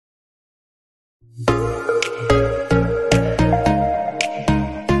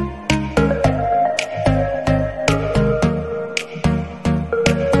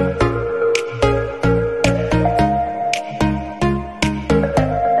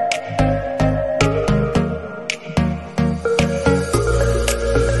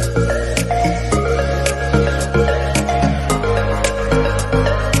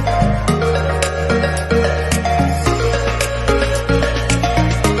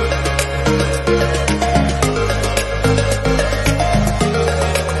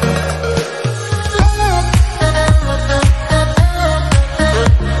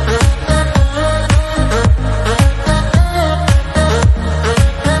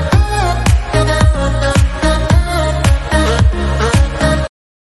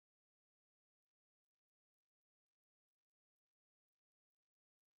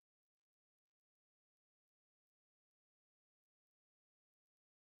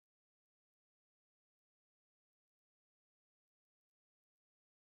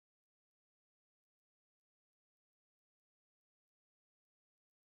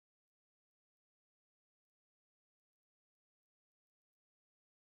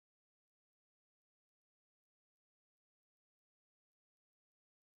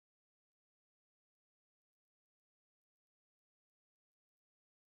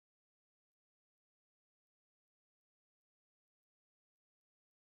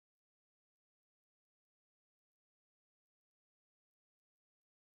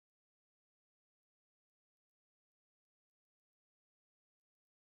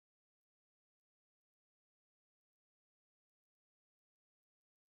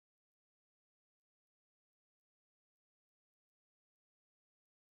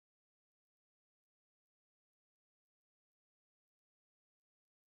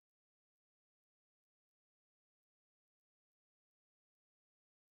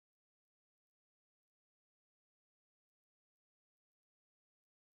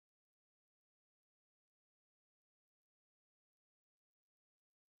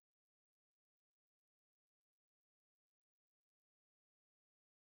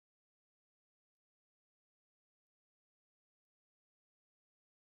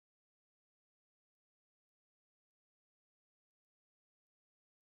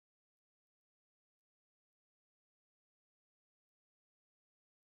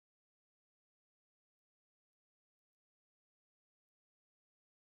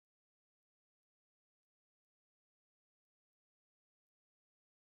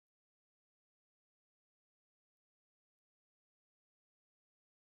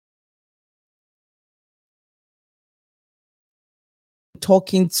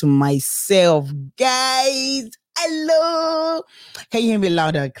Talking to myself, guys. Hello. Can you hear me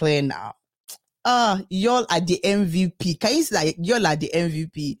loud and clear now? Y'all are the MVP. Can you see that y'all are the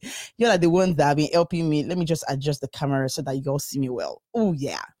MVP? Y'all are the ones that have been helping me. Let me just adjust the camera so that you all see me well. Oh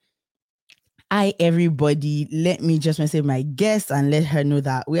yeah. Hi everybody. Let me just message my guest and let her know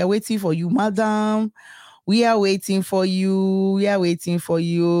that we are waiting for you, madam. We are waiting for you. We are waiting for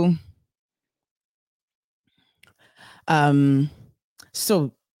you.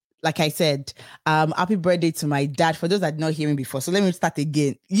 So like I said, happy birthday to my dad. For those that did not hear me before, so let me start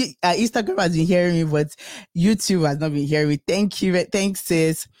again. Instagram has been hearing me, but YouTube has not been hearing me. Thank you, thanks,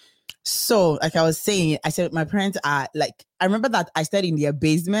 sis. So, like I was saying, I said my parents are like, I remember that I stayed in their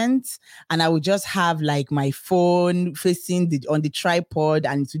basement, and I would just have like my phone facing on the tripod,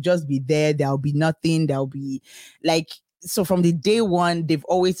 and to just be there. There'll be nothing. There'll be like. So from the day one, they've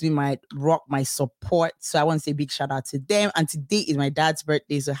always been my rock, my support. So I want to say big shout out to them. And today is my dad's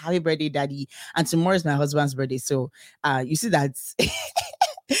birthday. So happy birthday, daddy. And tomorrow is my husband's birthday. So you see that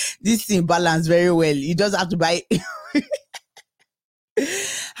this thing balance very well. You just have to buy.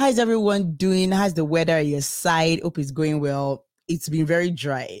 How's everyone doing? How's the weather at your side? Hope it's going well. It's been very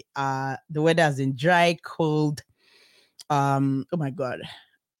dry. The weather has been dry, cold. Oh my God.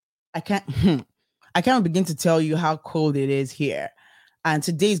 I can't begin to tell you how cold it is here. And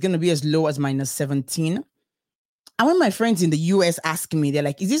today is going to be as low as -17. And when my friends in the US ask me, they're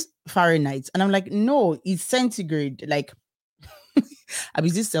like, is this Fahrenheit? And I'm like, no, it's centigrade. Like,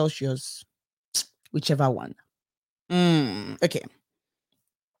 is this Celsius? Whichever one. Okay.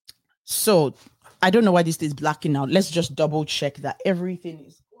 So I don't know why this is blacking out. Let's just double check that everything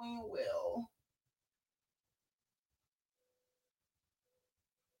is going well.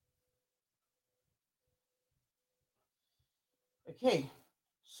 Okay.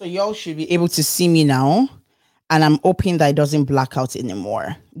 So y'all should be able to see me now. And I'm hoping that it doesn't black out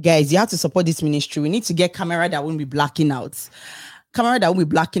anymore. Guys, you have to support this ministry. We need to get camera that won't be blacking out. Camera that won't be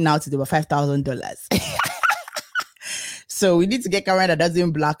blacking out is about $5,000. So we need to get camera that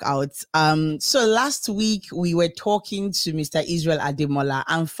doesn't black out. So last week we were talking to Mr. Israel Ademola,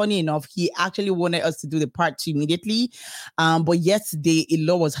 and funny enough, he actually wanted us to do the part 2 immediately. But yesterday, a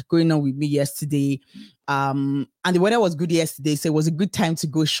lot was going on with me yesterday. And the weather was good yesterday, so it was a good time to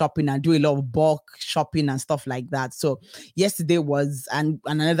go shopping and do a lot of bulk shopping and stuff like that. So yesterday was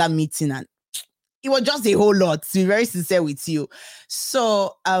another meeting, and it was just a whole lot, to be very sincere with you.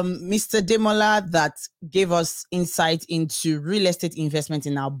 So Mr. Demola that gave us insight into real estate investment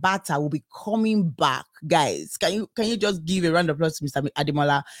in Alberta will be coming back. Guys, can you just give a round of applause to Mr.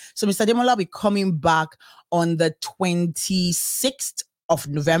 Ademola? So Mr. Ademola will be coming back on the 26th of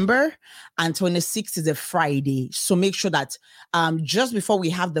November, and 26th is a Friday. So make sure that just before we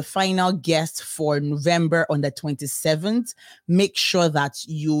have the final guest for November on the 27th, make sure that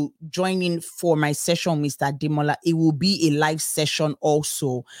you join in for my session, Mr. Ademola. It will be a live session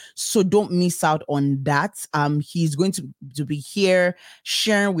also, so don't miss out on that. He's going to be here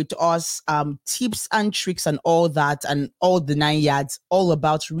sharing with us tips and tricks and all that, and all the 9 yards, all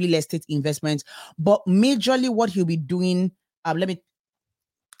about real estate investment. But majorly what he'll be doing,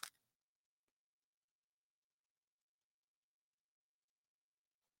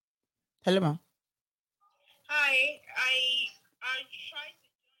 Hello, ma. Hi, I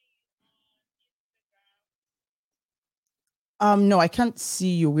tried to no, I can't see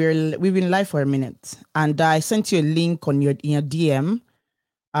you. We've been live for a minute, and I sent you a link in your DM.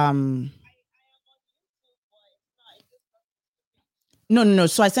 No.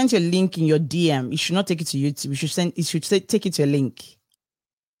 So I sent you a link in your DM. You should not take it to YouTube. You should take it to a link.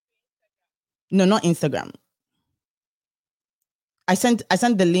 No, not Instagram. I sent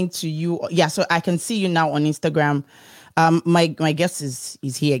the link to you. Yeah, so I can see you now on Instagram. My guest is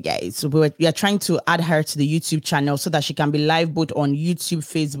here, guys. So we are trying to add her to the YouTube channel so that she can be live both on YouTube,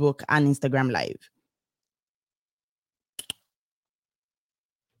 Facebook, and Instagram live.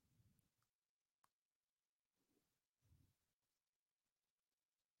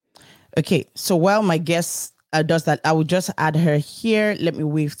 Okay, so while my guest does that, I will just add her here. Let me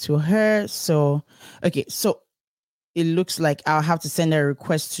wave to her. So, okay, so it looks like I'll have to send her a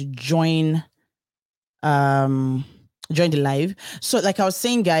request to join the live. So like I was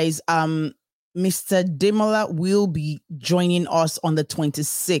saying, guys, Mr. Demola will be joining us on the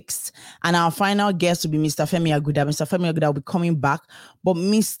 26th, and our final guest will be Mr. Femi Aguda. Mr. Femi Aguda will be coming back, but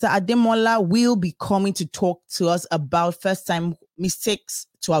Mr. Ademola will be coming to talk to us about first-time mistakes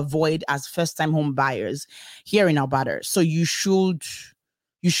to avoid as first-time home buyers here in Alberta. So you should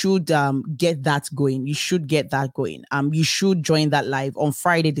get that going. You should get that going. You should join that live on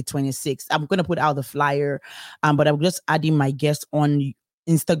Friday the 26th. I'm going to put out the flyer, but I'm just adding my guest on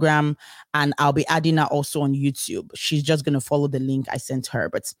Instagram, and I'll be adding her also on YouTube. She's just going to follow the link I sent her.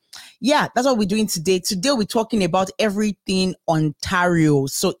 But yeah, that's what we're doing today. Today we're talking about everything Ontario.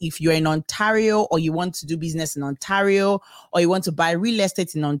 So if you're in Ontario, or you want to do business in Ontario, or you want to buy real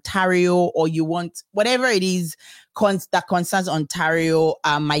estate in Ontario, or you want whatever it is that concerns Ontario,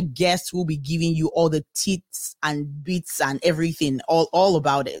 my guest will be giving you all the tips and bits and everything, all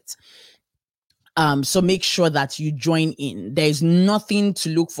about it. So make sure that you join in. There's nothing to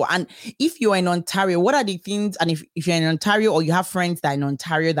look for. And if you're in Ontario, what are the things? And if you're in Ontario, or you have friends that are in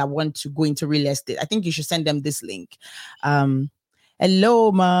Ontario that want to go into real estate, I think you should send them this link.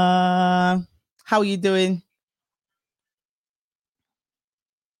 Hello, ma. How are you doing?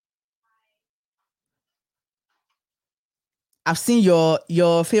 I've seen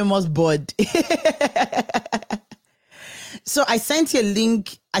your famous board. So I sent you a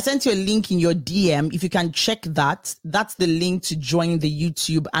link. I sent you a link in your DM. If you can check that, that's the link to join the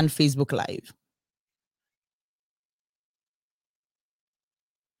YouTube and Facebook Live.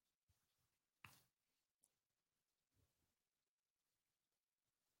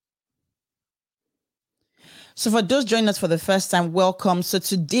 So for those joining us for the first time, welcome. So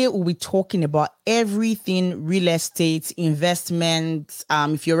today we'll be talking about everything real estate, investment.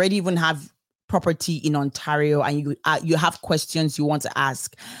 If you already even have property in Ontario and you have questions you want to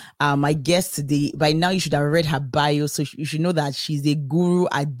ask, my guest today, by now you should have read her bio, so you should know that she's a guru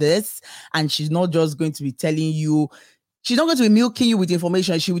at this, and she's not just going to be telling you. She's not going to be milking you with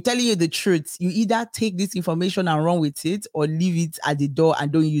information. She'll be telling you the truth. You either take this information and run with it, or leave it at the door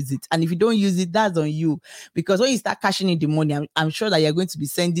and don't use it. And if you don't use it, that's on you. Because when you start cashing in the money, I'm sure that you're going to be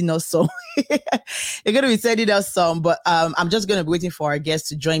sending us some. You're going to be sending us some. But I'm just going to be waiting for our guests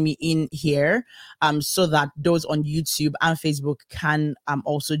to join me in here, so that those on YouTube and Facebook can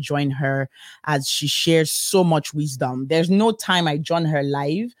also join her, as she shares so much wisdom. There's no time I join her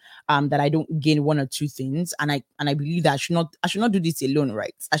live that I don't gain one or two things. And I believe that that I should not do this alone,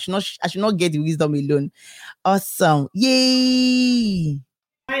 right? I should not get the wisdom alone. Awesome. Yay.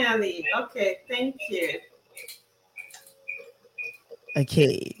 Finally. Okay, thank you.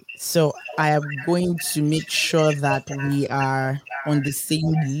 Okay. So I am going to make sure that we are on the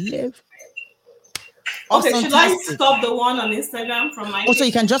same level. Okay, should I stop the one on Instagram from my Also,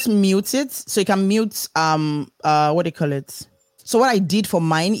 you can just mute it. So you can mute what do you call it? So what I did for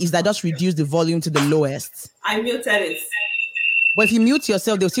mine is that I just reduced the volume to the lowest. I muted it. But if you mute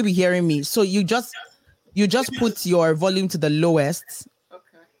yourself, they'll still be hearing me. So you just put your volume to the lowest.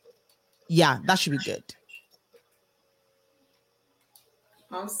 Okay. Yeah, that should be good.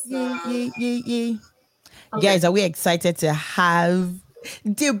 Awesome. Yay. Okay. Guys, are we excited to have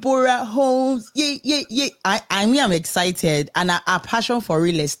Deborah Holmes? Yay. I'm excited, and our passion for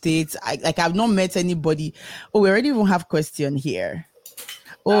real estate. I've not met anybody. Oh, we already even have question here.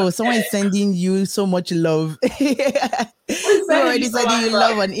 Oh, someone is sending you so much love. We're already sending you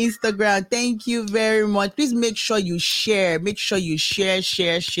love on Instagram. Thank you very much. Please make sure you share. Make sure you share.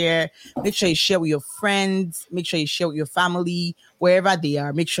 Make sure you share with your friends. Make sure you share with your family, wherever they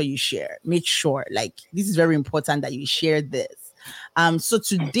are. Make sure you share. Make sure, this is very important that you share this. So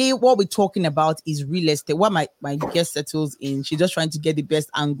today what we're talking about is real estate. What my guest settles in, she's just trying to get the best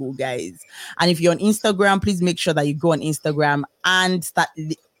angle, guys. And if you're on Instagram, please make sure that you go on Instagram and start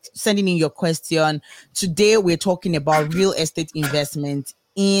sending in your question. Today we're talking about real estate investment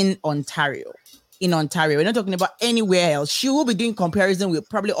in Ontario. We're not talking about anywhere else. She will be doing comparison with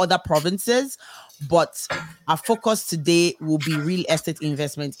probably other provinces, but our focus today will be real estate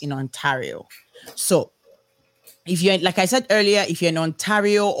investment in Ontario. So if you're, like I said earlier, if you're in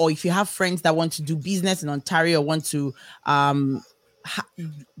Ontario, or if you have friends that want to do business in Ontario, want to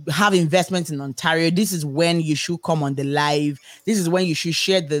have investments in Ontario, this is when you should come on the live. This is when you should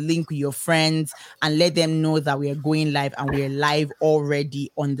share the link with your friends and let them know that we are going live, and we're live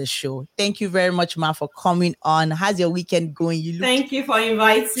already on the show. Thank you very much, Ma, for coming on. How's your weekend going? Thank you for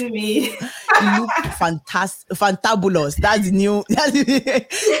inviting me. You look fantastic, fantabulous. That's new.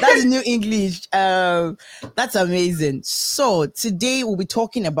 That's new English. That's amazing. So today we'll be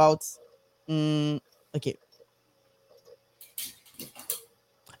talking about.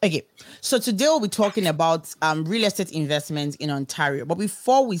 Okay, so today we'll be talking about real estate investments in Ontario. But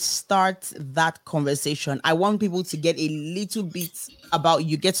before we start that conversation, I want people to get a little bit about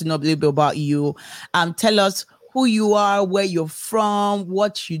you, get to know a little bit about you. Tell us who you are, where you're from,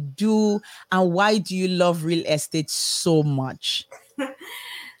 what you do, and why do you love real estate so much?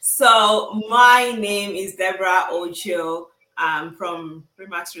 So my name is Deborah Ocho. I'm from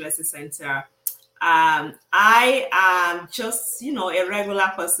Remax Real Estate Center. I am just, a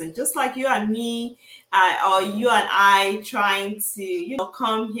regular person, just like you and me, or you and I, trying to,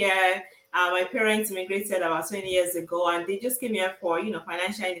 come here. My parents immigrated about 20 years ago, and they just came here for,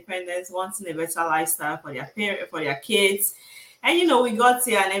 financial independence, wanting a better lifestyle for their kids. And, we got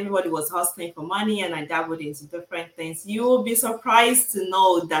here and everybody was hustling for money, and I dabbled into different things. You will be surprised to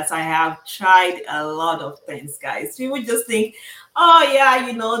know that I have tried a lot of things, guys. People just think, oh,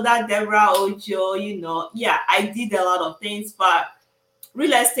 yeah, that Deborah Ojo, yeah, I did a lot of things. But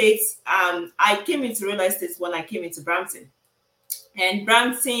real estate, I came into real estate when I came into Brampton. And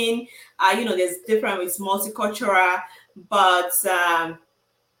Brampton, there's different, it's multicultural, but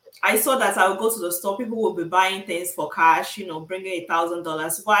I saw that I would go to the store, people will be buying things for cash, bringing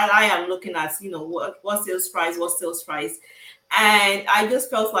 $1,000, while I am looking at, what sales price. And I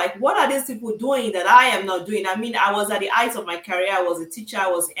just felt like, what are these people doing that I am not doing? I mean, I was at the height of my career. I was a teacher. I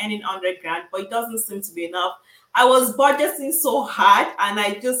was earning 100 grand, but it doesn't seem to be enough. I was budgeting so hard, and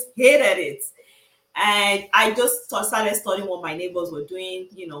I just hated it. And I just started studying what my neighbors were doing,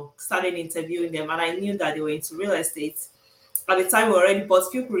 started interviewing them, and I knew that they were into real estate. At the time, we already bought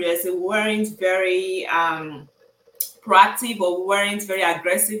few real estate. We weren't very proactive, or we weren't very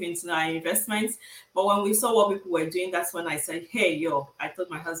aggressive into our investments. But when we saw what people were doing, that's when I said, hey, I told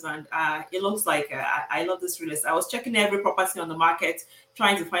my husband, it looks like I love this real estate. I was checking every property on the market,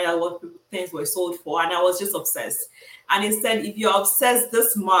 trying to find out what things were sold for. And I was just obsessed. And he said, if you're obsessed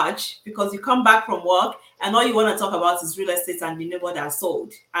this much, because you come back from work and all you want to talk about is real estate and the neighbor that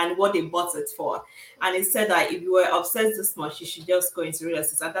sold and what they bought it for. And he said that if you were obsessed this much, you should just go into real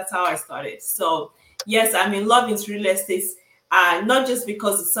estate. And that's how I started. So yes, I'm in love with real estate. Not just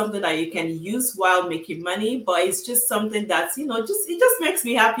because it's something that you can use while making money, but it's just something that, it just makes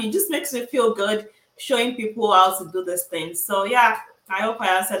me happy. It just makes me feel good showing people how to do this thing. So yeah, I hope I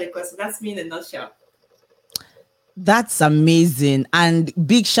answered the question. That's me in a nutshell. That's amazing. And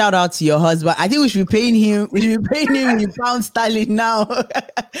big shout out to your husband. I think we should be paying him, in pound sterling now.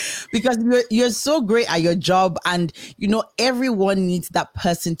 Because you're so great at your job, and everyone needs that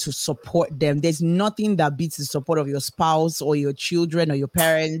person to support them. There's nothing that beats the support of your spouse or your children or your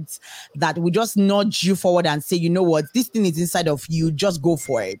parents that will just nudge you forward and say, you know what, this thing is inside of you, just go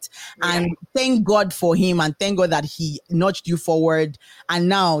for it. Yeah. And thank God for him, and thank God that he nudged you forward. And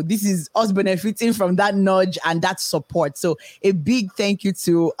now this is us benefiting from that nudge and that support. So a big thank you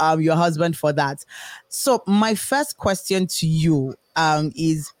to your husband for that. So my first question to you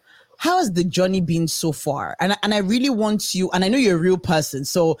is, how has the journey been so far? And I really want you, and I know you're a real person,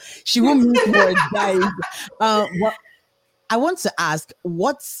 so she won't mince words, guys. What I want to ask,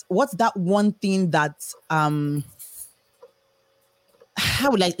 what's that one thing that let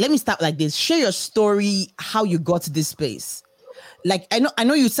me start like this. Share your story, how you got to this space. Like, I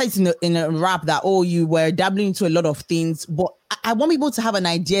know you said in a rap that, you were dabbling into a lot of things, but I want people to have an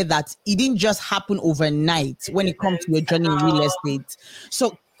idea that it didn't just happen overnight when it comes to your journey in real estate.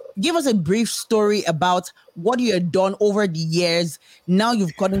 So give us a brief story about what you have done over the years. Now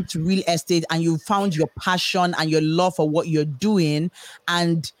you've gotten into real estate and you've found your passion and your love for what you're doing.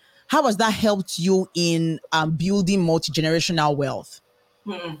 And how has that helped you in building multi-generational wealth?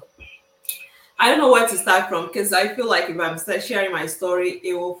 I don't know where to start from, because I feel like if I'm sharing my story,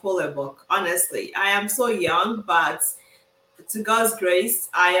 it will fill a book. Honestly, I am so young, but to God's grace,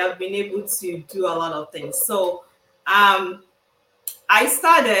 I have been able to do a lot of things. So I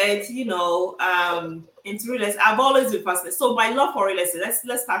started, into real estate. I've always been fascinated. So my love for real estate,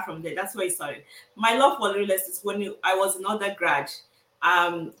 let's start from there. That's where it started. My love for real estate is when I was an undergrad.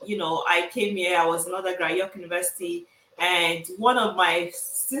 I came here, I was an undergrad at York University, and one of my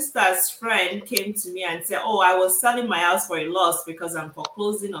sister's friend came to me and said, I was selling my house for a loss because I'm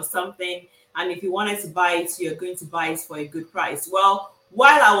foreclosing or something. And if you wanted to buy it, you're going to buy it for a good price. Well,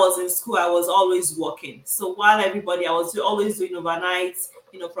 while I was in school, I was always working. So while I was always doing overnights,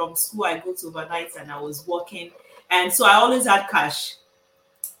 from school, I go to overnights and I was working. And so I always had cash.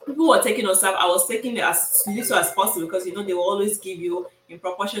 People were taking us up. I was taking it as little as possible because, they will always give you in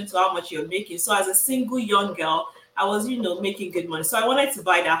proportion to how much you're making. So as a single young girl, I was, making good money. So I wanted to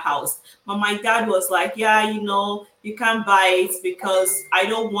buy that house. But my dad was like, yeah, you can't buy it because I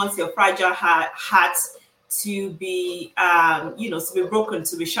don't want your fragile heart to be, to be broken,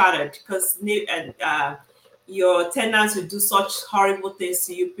 to be shattered, because your tenants will do such horrible things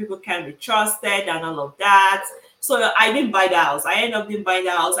to you. People can't be trusted and all of that. So I didn't buy the house. I ended up didn't buy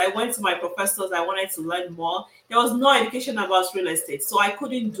the house. I went to my professors. I wanted to learn more. There was no education about real estate, so I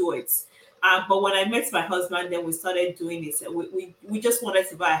couldn't do it. But when I met my husband, then we started doing it. We just wanted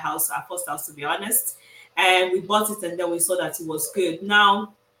to buy a house, our first house, to be honest. And we bought it, and then we saw that it was good.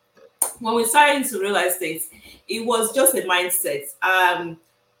 Now, when we started into real estate, it was just a mindset. I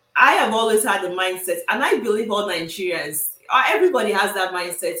have always had the mindset, and I believe all Nigerians, everybody has that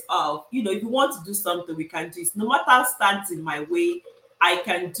mindset of, if you want to do something, we can do it. No matter what stands in my way, I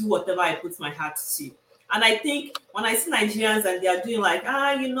can do whatever I put my heart to. And I think when I see Nigerians and they are doing like,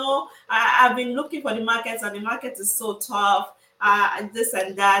 I've been looking for the market and the market is so tough, this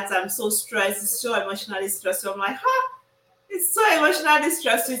and that, I'm so stressed, it's so emotionally stressful. I'm like, it's so emotionally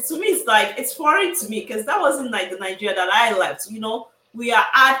stressful. To me, it's like, it's foreign to me, because that wasn't like the Nigeria that I left. We are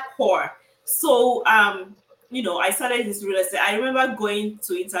hardcore. So, I started this real estate. I remember going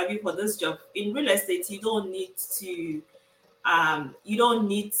to interview for this job. In real estate, you don't need an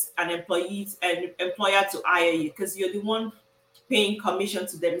employer to hire you, because you're the one paying commission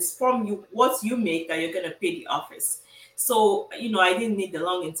to them. It's from you, what you make, that you're going to pay the office. So, I didn't need the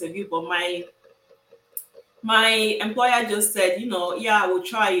long interview, but my employer just said, yeah, I will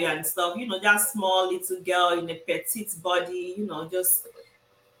try you and stuff. That small little girl in a petite body,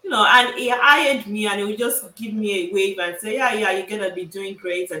 and he hired me, and he would just give me a wave and say, yeah, you're going to be doing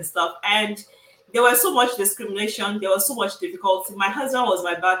great and stuff. And there was so much discrimination. There was so much difficulty. My husband was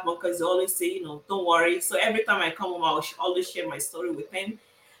my backbone, because he always say, don't worry. So every time I come home, I will always share my story with him.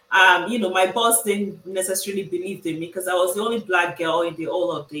 My boss didn't necessarily believe in me, because I was the only Black girl in the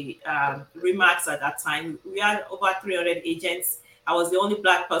whole of the Remax at that time. We had over 300 agents. I was the only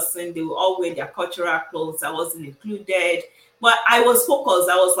Black person. They would all wear their cultural clothes. I wasn't included. But I was focused.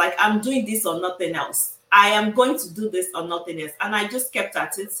 I was like, I'm doing this or nothing else. I am going to do this or nothing else. And I just kept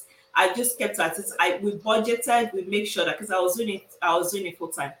at it. We budgeted. We make sure that, because I was doing it full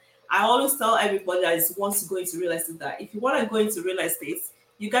time. I always tell everybody that wants to go into real estate that if you want to go into real estate,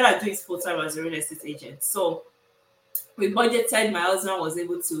 you gotta do it full time as a real estate agent. So we budgeted. My husband was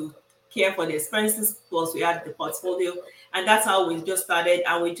able to care for the expenses, plus we had the portfolio, and that's how we just started,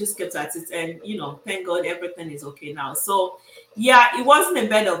 and we just kept at it, and thank God everything is okay now. So yeah, it wasn't a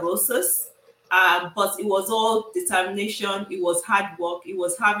bed of roses, but it was all determination, it was hard work, it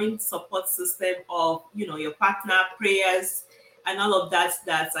was having support system of your partner, prayers, and all of that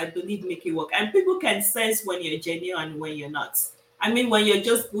I believe make it work. And people can sense when you're genuine and when you're not. I mean, when you're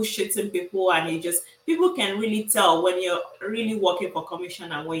just bullshitting people, and people can really tell when you're really working for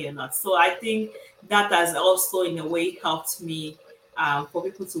commission and when you're not. So I think that has also in a way helped me for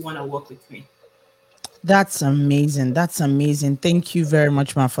people to want to work with me. That's amazing. That's amazing. Thank you very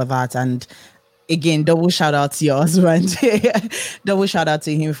much, ma, for that. And again, double shout out to your husband. Double shout out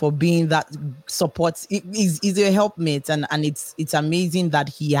to him for being that support. He's a helpmate, and it's amazing that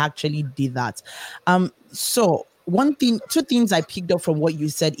he actually did that. So two things I picked up from what you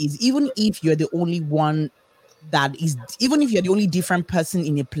said is, even if you're the only one even if you're the only different person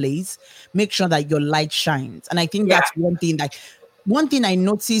in a place, make sure that your light shines. And I think that's one thing I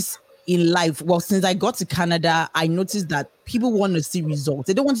noticed in life. Well, since I got to Canada, I noticed that people want to see results.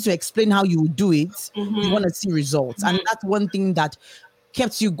 They don't want you to explain how you do it. Mm-hmm. They want to see results. Mm-hmm. And that's one thing that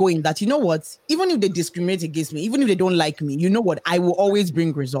kept you going, that, even if they discriminate against me, even if they don't like me, I will always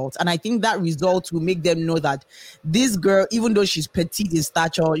bring results. And I think that result will make them know that this girl, even though she's petite in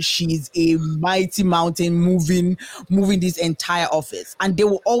stature, she's a mighty mountain moving this entire office. And they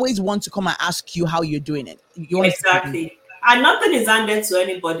will always want to come and ask you how you're doing it. Exactly. And nothing is handed to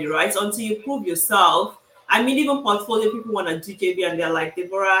anybody, right? Until you prove yourself. I mean, even portfolio people want to do JV, and they're like,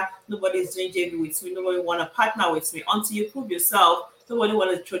 Deborah, nobody's doing JV with me. Nobody want to partner with me. Until you prove yourself, nobody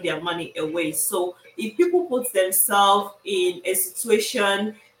want to throw their money away. So if people put themselves in a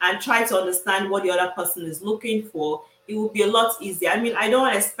situation and try to understand what the other person is looking for, it will be a lot easier. I mean, I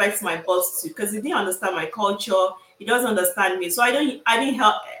don't expect my boss to, because he didn't understand my culture. He doesn't understand me. So I didn't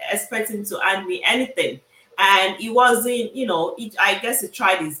expect him to hand me anything. And it wasn't, I guess he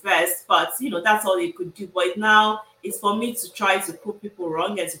tried his best, but, that's all he could do. But now it's for me to try to prove people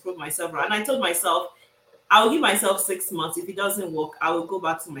wrong and to prove myself wrong. And I told myself, I'll give myself 6 months. If it doesn't work, I will go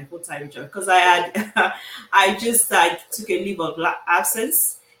back to my full-time job. Because I took a leave of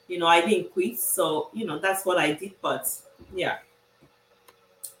absence. I didn't quit. So, that's what I did. But yeah.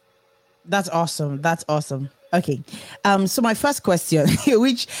 That's awesome. That's awesome. Okay. So my first question,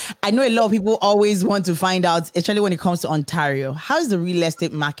 which I know a lot of people always want to find out, especially when it comes to Ontario, how's the real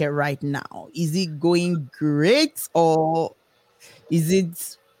estate market right now? Is it going great, or is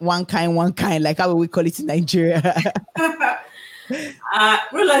it one kind, like how we call it in Nigeria?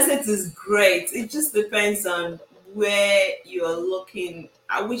 Real estate is great. It just depends on where you're looking,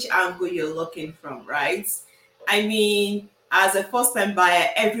 at which angle you're looking from, right? I mean, as a first-time buyer,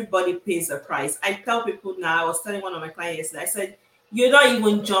 everybody pays a price. I tell people now, I was telling one of my clients yesterday, I said, you're not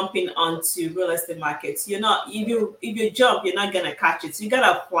even jumping onto real estate markets. You're not, if you jump, you're not gonna catch it. So you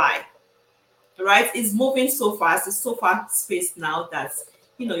gotta fly, right? It's moving so fast. It's so fast paced now that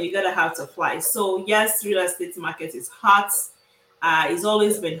you gotta have to fly. So yes, real estate market is hot. It's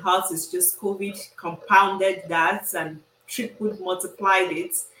always been hot. It's just COVID compounded that and tripled, multiplied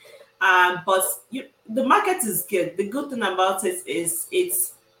it. But the market is good. The good thing about it is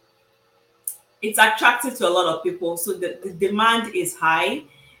it's attractive to a lot of people. So the demand is high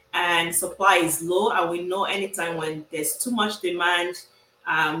and supply is low. And we know anytime when there's too much demand,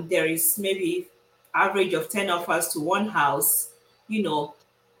 there is maybe average of 10 offers to one house,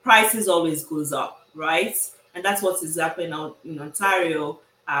 prices always goes up, right? And that's what is happening out in Ontario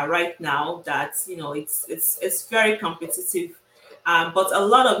right now, that, it's very competitive. But a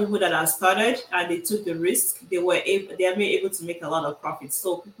lot of people that have started and they took the risk, they are able to make a lot of profits.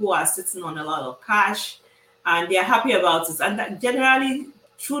 So people are sitting on a lot of cash and they are happy about it. And that generally,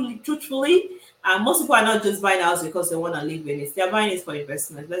 truthfully, most people are not just buying a house because they want to live in it. They're buying it for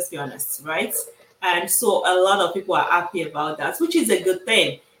investment, let's be honest, right? And so a lot of people are happy about that, which is a good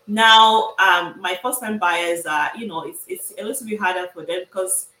thing. Now, my first-time buyers are, it's a little bit harder for them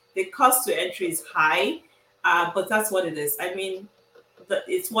because the cost to entry is high. But that's what it is. I mean,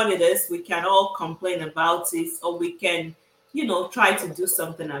 it's what it is. We can all complain about it, or we can, try to do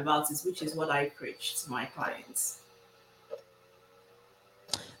something about it, which is what I preach to my clients.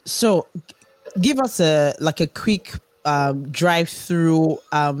 So give us a quick drive through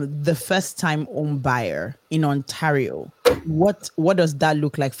the first time home buyer in Ontario. What does that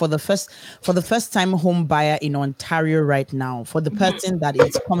look like for the first time home buyer in Ontario right now, for the person that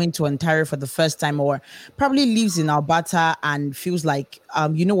is coming to Ontario for the first time, or probably lives in Alberta and feels like I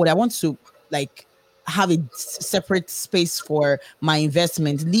want to have a separate space for my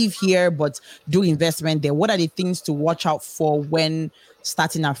investment, live here but do investment there? What are the things to watch out for when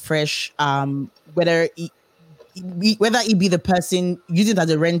starting afresh, whether it be the person using it as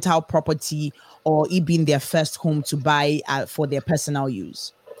a rental property or it being their first home to buy for their personal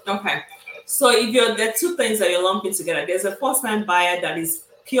use? Okay. So if there are two things that you're lumping together, there's a first-time buyer that is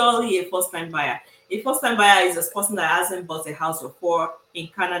purely a first-time buyer. A first-time buyer is a person that hasn't bought a house before in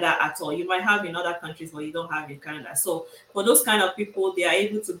Canada at all. You might have in other countries, but you don't have in Canada. So for those kind of people, they are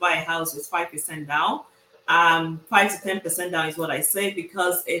able to buy a house with 5% down. 5 to 10% down is what I say,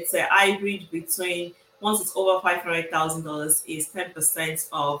 because it's a hybrid between, once it's over $500,000 is 10%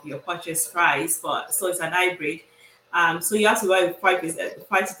 of your purchase price, but so it's an hybrid. So you have to buy with 5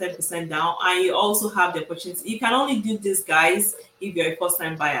 to 10% down, and you also have the opportunity. You can only do this, guys, if you're a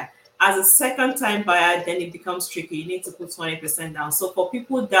first-time buyer. As a second-time buyer, then it becomes tricky. You need to put 20% down. So for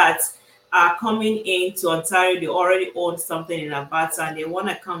people that are coming into Ontario, they already own something in Alberta, and they want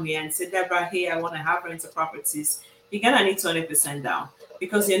to come here and say, Deborah, hey, I want to have rental properties. You're gonna need 20% down,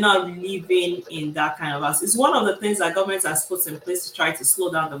 because you're not living in that kind of house. It's one of the things that government has put in place to try to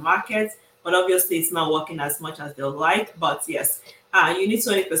slow down the market, but obviously it's not working as much as they'll like. But yes, you need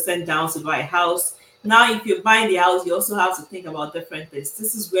 20% down to buy a house. Now, if you're buying the house, you also have to think about different things.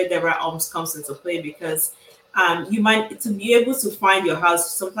 This is where Deborah Alms comes into play, because you might, to be able to find your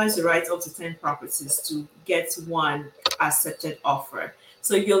house, sometimes you write up to 10 properties to get one accepted offer.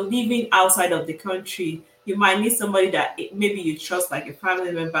 So if you're living outside of the country, you might need somebody that maybe you trust, like a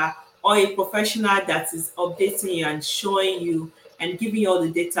family member or a professional that is updating you and showing you and giving you all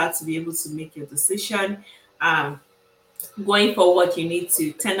the data to be able to make your decision. Going forward, you need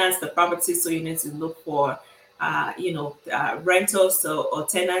to tenant the property, so you need to look for rentals or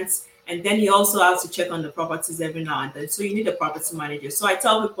tenants. And then you also have to check on the properties every now and then. So you need a property manager. So I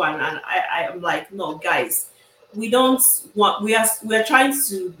tell people, and I'm like, no, guys, we are trying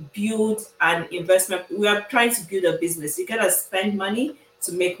to build an investment. We are trying to build a business. You gotta spend money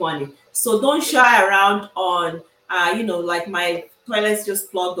to make money. So don't shy around on, like my toilets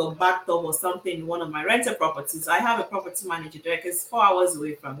just plugged or backed up or something in one of my rental properties. I have a property manager there because 4 hours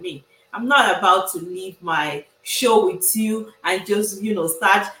away from me. I'm not about to leave my show with you and just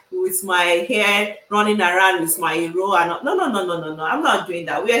start with my hair running around with my hero. And no. I'm not doing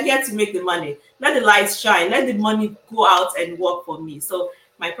that. We are here to make the money. Let the lights shine. Let the money go out and work for me. So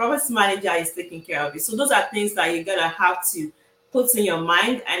my property manager is taking care of it. So those are things that you're gonna have to put in your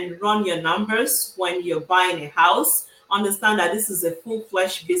mind and run your numbers when you're buying a house. Understand that this is a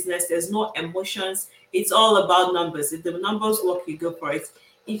full-fledged business. There's no emotions. It's all about numbers. If the numbers work, you go for it.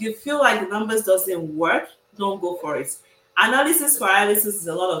 If you feel like the numbers doesn't work, don't go for it. Analysis paralysis is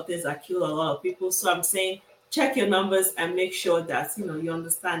a lot of things that kill a lot of people. So I'm saying check your numbers and make sure that you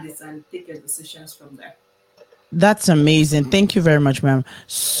understand it and take your decisions from there. That's amazing. Thank you very much, ma'am.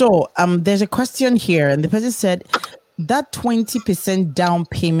 So there's a question here, and the person said, that 20% down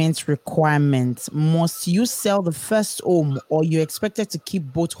payment requirement, must you sell the first home or you expected to keep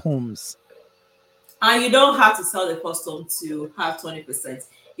both homes? And you don't have to sell the first home to have 20%.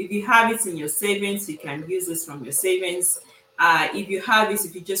 If you have it in your savings, you can use this from your savings. If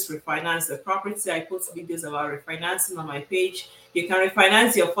you just refinance the property, I put videos about refinancing on my page. You can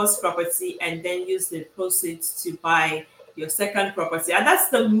refinance your first property and then use the proceeds to buy your second property. And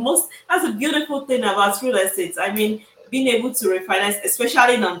that's a beautiful thing about real estate. I mean, being able to refinance,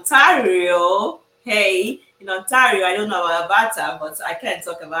 especially in Ontario. Hey, in Ontario, I don't know about Alberta, but I can't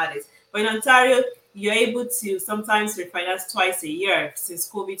talk about it. But in Ontario, you're able to sometimes refinance twice a year since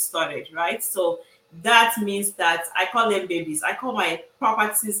COVID started, right? So that means that I call them babies. I call my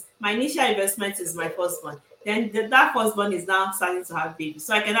properties, my initial investment is my firstborn. Then that firstborn is now starting to have babies.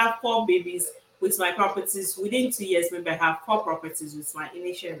 So I can have 4 babies with my properties. Within 2 years, maybe I have 4 properties with my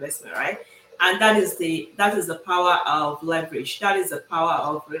initial investment, right? And that is the power of leverage. That is the power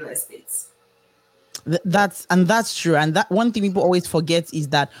of real estate. That's true. And that one thing people always forget is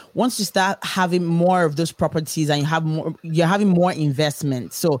that once you start having more of those properties and you're having more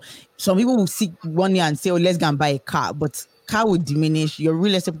investment. So some people will seek money and say, oh, let's go and buy a car, but car will diminish. Your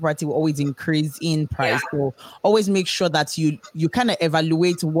real estate property will always increase in price. Yeah. So always make sure that you kind of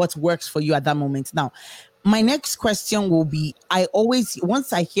evaluate what works for you at that moment. Now, my next question will be,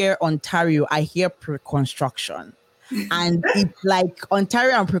 once I hear Ontario, I hear pre-construction. And it's like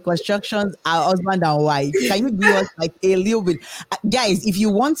Ontario and pre-constructions are husband and wife. Can you give us like a little bit, guys? If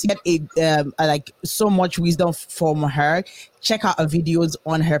you want to get like so much wisdom from her, check out her videos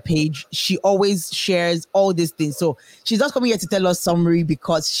on her page. She always shares all these things. So she's not coming here to tell us summary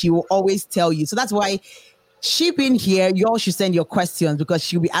because she will always tell you. So that's why she been here. You all should send your questions because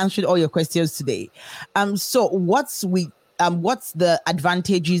she'll be answering all your questions today. So what's the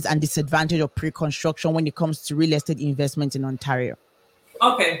advantages and disadvantages of pre-construction when it comes to real estate investment in Ontario?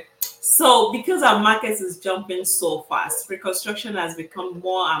 Okay. So because our market is jumping so fast, reconstruction has become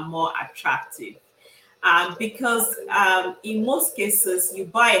more and more attractive. Because in most cases, you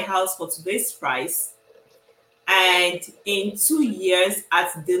buy a house for today's price, and in 2 years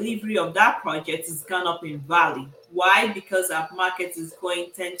at delivery of that project, it's gone up in value. Why? Because our market is going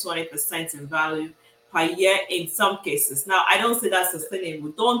 10-20% in value per year in some cases. Now, I don't say that's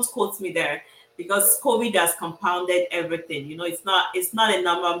sustainable. Don't quote me there, because COVID has compounded everything. It's not a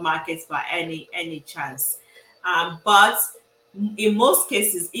normal market by any chance. But in most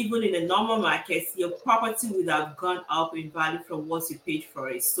cases, even in a normal market, your property would have gone up in value from what you paid for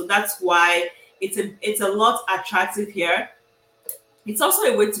it. So that's why it's a lot attractive here. It's also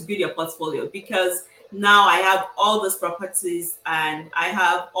a way to build your portfolio, because now I have all those properties and I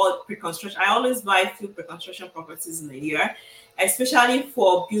have all pre-construction. I always buy a few pre-construction properties in a year, especially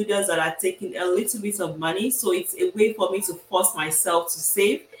for builders that are taking a little bit of money. So it's a way for me to force myself to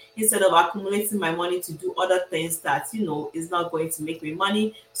save instead of accumulating my money to do other things that is not going to make me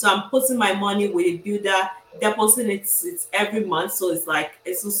money. So I'm putting my money with a builder, depositing it every month. So it's like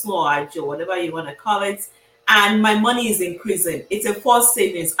it's a small ajo, whatever you want to call it, and my money is increasing. It's a forced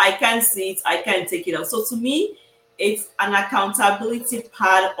savings. I can't see it, I can't take it out. So to me, it's an accountability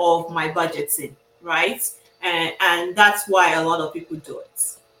part of my budgeting, right? And that's why a lot of people do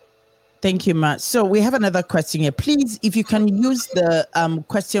it. Thank you, Matt. So we have another question here. Please, if you can use the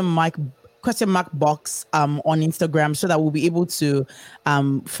question mark box on Instagram, so that we'll be able to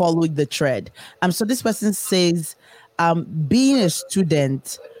follow the thread. So this person says, being a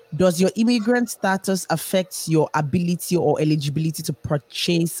student, does your immigrant status affect your ability or eligibility to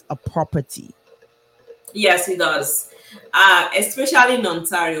purchase a property? Yes, it does. Especially in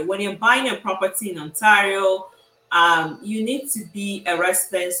Ontario. When you're buying a property in Ontario, you need to be a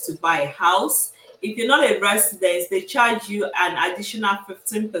resident to buy a house. If you're not a resident, they charge you an additional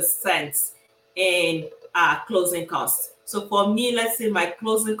 15% in closing costs. So for me, let's say my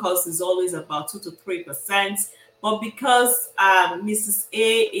closing cost is always about 2 to 3%. But because Mrs.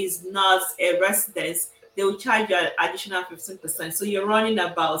 A is not a resident, they will charge you an additional 15%. So you're running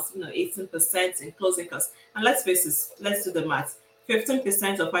about 18% in closing costs. And let's face it, let's do the math.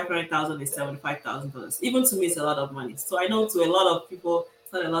 15% of 500,000 is $75,000. Even to me, it's a lot of money. So I know to a lot of people,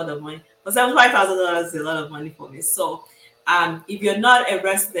 it's not a lot of money, but $75,000 is a lot of money for me. So if you're not a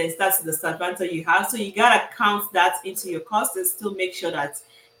resident, that's the disadvantage you have. So you gotta count that into your cost and still make sure that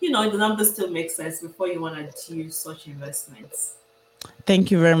the numbers still make sense before you want to do such investments.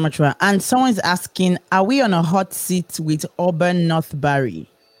 Thank you very much, Ron. And someone's asking, are we on a hot seat with Auburn North Barry?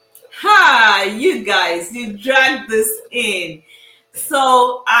 Ha! You guys, you dragged this in.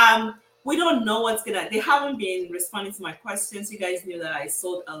 So we don't know what's gonna. They haven't been responding to my questions. You guys knew that I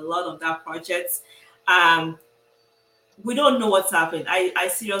sold a lot of that project. We don't know what's happened. I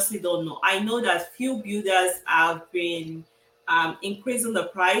seriously don't know. I know that few builders have been increasing the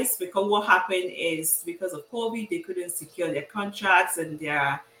price, because what happened is, because of COVID, they couldn't secure their contracts and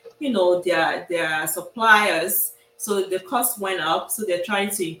their suppliers. So the cost went up. So they're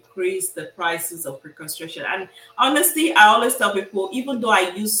trying to increase the prices of pre-construction. And honestly, I always tell people, even though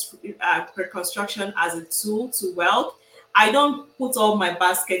I use pre-construction as a tool to wealth, I don't put all my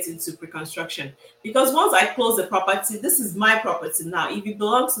baskets into pre-construction, because once I close the property, this is my property now. If it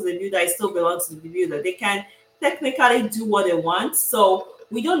belongs to the builder, it still belongs to the builder. They can technically do what they want. So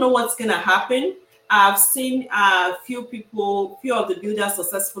we don't know what's going to happen. I've seen few of the builders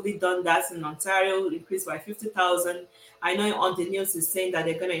successfully done that in Ontario, increased by 50,000. I know on the news is saying that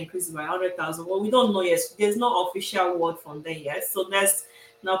they're going to increase it by 100,000. Well, we don't know yet. There's no official word from them yet. So let's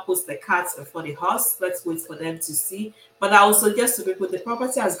not put the cart before the horse. Let's wait for them to see. But I would suggest to people, the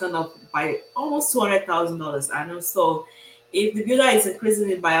property has gone up by almost $200,000. I know. So if the builder is increasing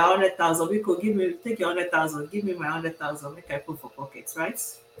it by 100,000, we could take your 100,000, give me my 100,000, make I put for pockets, right?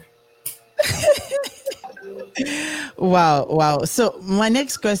 Wow. So my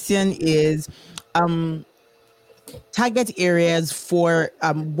next question is target areas for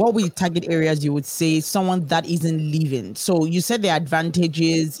what will target areas you would say someone that isn't living. So you said the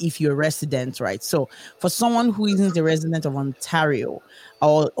advantages if you're a resident, right? So for someone who isn't a resident of Ontario,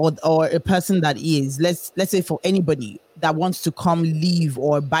 or a person that is, let's say for anybody that wants to come live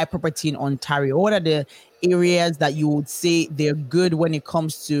or buy property in Ontario, what are the areas that you would say they're good when it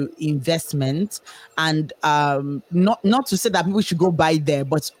comes to investment? And not to say that people should go buy there,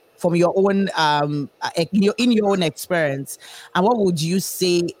 but from your own in your own experience, and what would you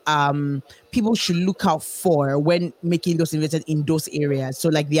say people should look out for when making those investments in those areas? So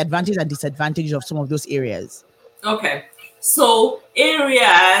like the advantage and disadvantage of some of those areas. Okay, so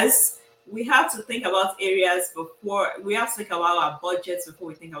areas we have to think about areas before we have to think about our budgets before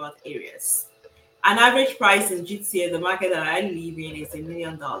we think about areas. An average price in GTA, the market that I live in, is $1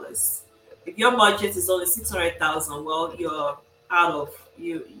 million. If your budget is only 600,000, well, you're out of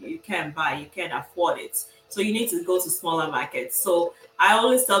you can't buy, you can't afford it. So you need to go to smaller markets. So I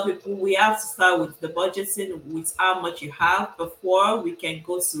always tell people we have to start with the budgeting with how much you have before we can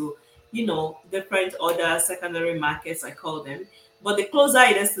go to, different other secondary markets, I call them. But the closer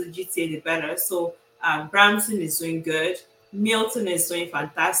it is to the GTA, the better. So Brampton is doing good. Milton is doing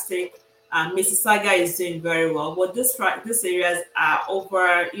fantastic. Mississauga is doing very well, but these areas are over,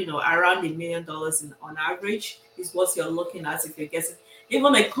 around $1 million on average is what you're looking at if you're getting.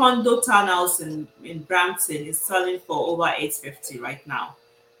 Even a condo townhouse in Brampton is selling for over 850 right now,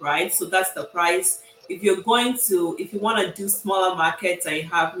 right? So that's the price. If you want to do smaller markets and you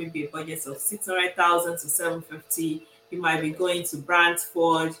have maybe a budget of 600,000 to 750, you might be going to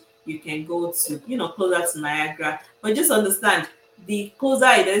Brantford. You can go to, closer to Niagara. But just understand, the closer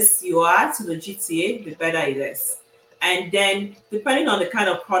it is you are to the GTA, the better it is. And then, depending on the kind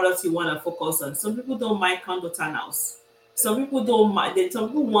of products you want to focus on, some people don't mind condo townhouse. Some people don't mind. Some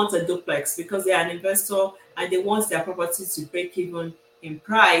people want a duplex because they are an investor and they want their property to break even in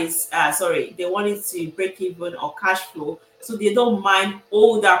price. They want it to break even or cash flow, so they don't mind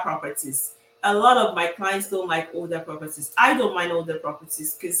older properties. A lot of my clients don't like older properties. I don't mind older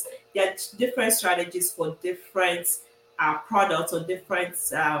properties because there are different strategies for different products or different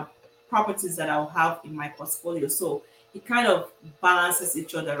properties that I'll have in my portfolio. So it kind of balances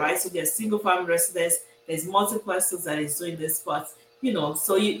each other, right? So there's single family residence, there's multiplexes that is doing this, but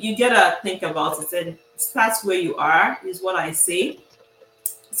so you gotta think about it and start where you are is what I say.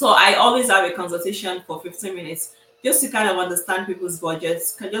 So I always have a consultation for 15 minutes just to kind of understand people's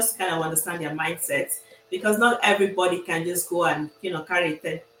budgets, just to kind of understand their mindsets, because not everybody can just go and carry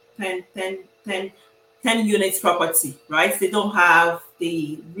 10 units property, right? They don't have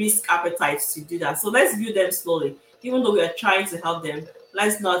the risk appetite to do that. So let's view them slowly. Even though we are trying to help them,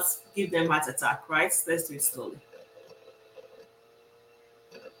 let's not give them heart attack, right? Let's do it slowly.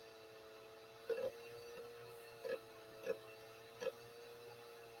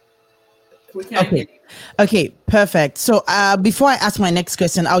 Okay, perfect. So before I ask my next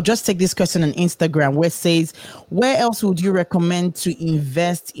question, I'll just take this question on Instagram where it says, where else would you recommend to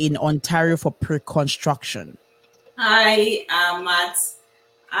invest in Ontario for pre-construction? Hi,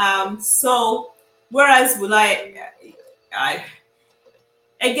 Matt. So whereas will I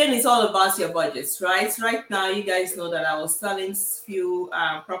again, it's all about your budgets, right? Right now, you guys know that I was selling few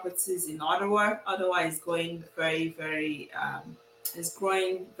properties in Ottawa. Ottawa is going very, very is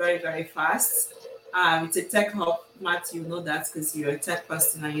growing very, very fast. It's a tech hub. Matt, you know that because you're a tech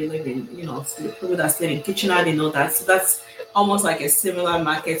person and you live in, people that stay in Kitchener, they know that. So that's almost like a similar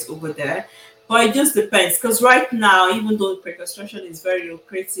market over there. But it just depends because right now, even though pre-construction is very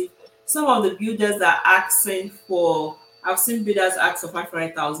lucrative, some of the builders are asking for, I've seen builders ask for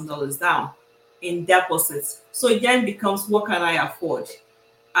 $500,000 down in deposits. So it then becomes, what can I afford?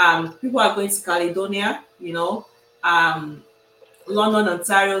 People are going to Caledonia, London,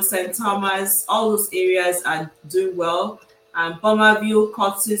 Ontario, St. Thomas, all those areas are doing well. Bomberville,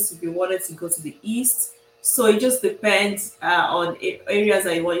 Curtis, if you wanted to go to the east. So it just depends on areas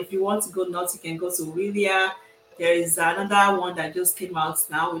that you want. If you want to go north, you can go to Aurelia. There is another one that just came out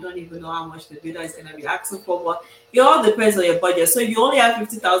now. We don't even know how much the builder is going to be asking for, but it all depends on your budget. So if you only have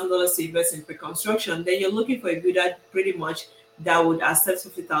 $50,000 to invest in pre-construction, then you're looking for a builder pretty much that would accept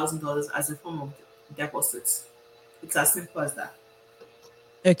 $50,000 as a form of deposit. It's as simple as that.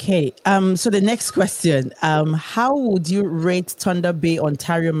 Okay. So the next question, how would you rate Thunder Bay,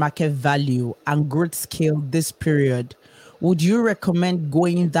 Ontario market value and growth scale this period? Would you recommend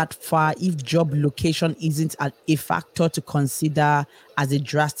going that far if job location isn't a factor to consider as a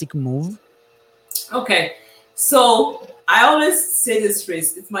drastic move? Okay. So I always say this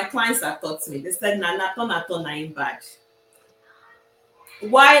phrase. It's my clients that taught me. They said, nato ain't bad.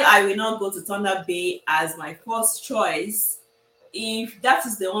 While I will not go to Thunder Bay as my first choice, if that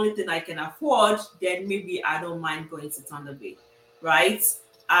is the only thing I can afford, then maybe I don't mind going to Thunder Bay, right?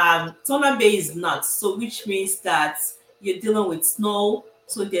 Thunder Bay is not, so which means that you're dealing with snow,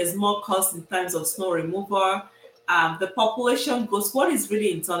 so there's more cost in terms of snow removal. The population goes, what is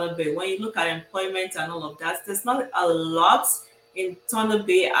really in Thunder Bay? When you look at employment and all of that, there's not a lot in Thunder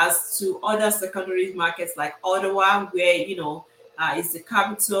Bay as to other secondary markets like Ottawa, where, it's the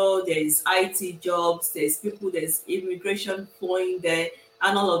capital, there is IT jobs, there's people, there's immigration flowing there,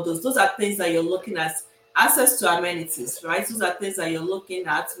 and all of those. Those are things that you're looking at. Access to amenities, right? Those are things that you're looking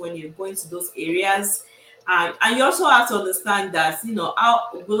at when you're going to those areas. And you also have to understand that,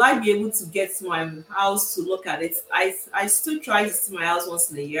 how will I be able to get to my house to look at it? I still try to see my house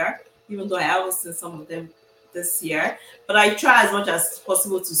once in a year, even though I haven't seen some of them this year. But I try as much as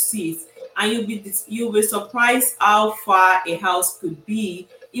possible to see it. And you'll be surprised how far a house could be,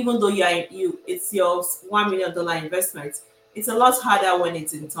 even though it's your $1 million investment. It's a lot harder when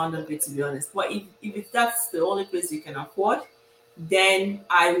it's in Thunderbird, to be honest. But if that's the only place you can afford, then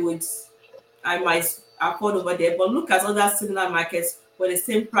I might afford over there. But look at other similar markets with the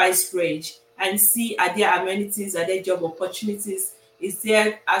same price range and see, are there amenities, are there job opportunities, is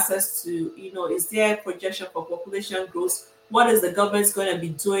there access to, is there projection for population growth? What is the government going to be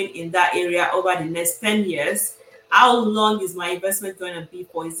doing in that area over the next 10 years? How long is my investment going to be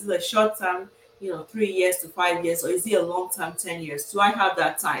for? Is it a short term, 3 years to 5 years, or is it a long term, 10 years? Do I have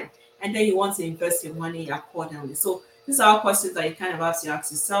that time? And then you want to invest your money accordingly. So these are all questions that you kind of have to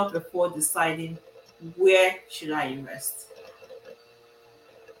ask yourself before deciding where should I invest.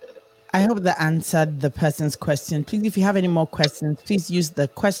 I hope that answered the person's question. Please, if you have any more questions, please use the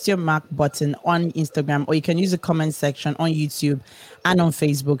question mark button on Instagram, or you can use the comment section on YouTube and on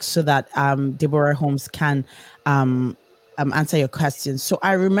Facebook so that Deborah Holmes can answer your questions. So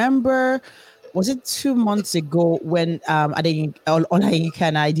I remember, was it 2 months ago when Olayinka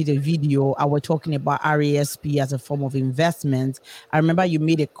and I did a video, I was talking about RESP as a form of investment. I remember you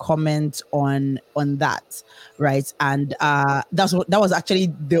made a comment on that, right? And that was actually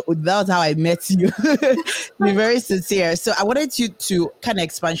that was how I met you. To be very sincere. So I wanted you to kind of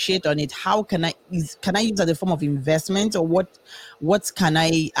expatiate on it. How can I use it as a form of investment, or what can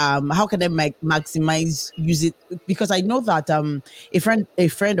I how can I maximize use it? Because I know that a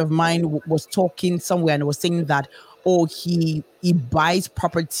friend of mine was talking somewhere and was saying that he buys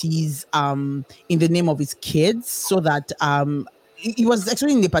properties in the name of his kids, so that he was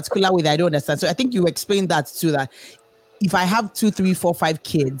explaining in a particular way that I don't understand. So I think you explained that too, that if I have 2, 3, 4, 5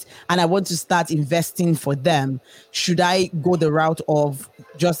 kids and I want to start investing for them, should I go the route of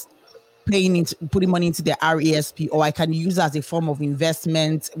just putting money into the RESP, or I can use it as a form of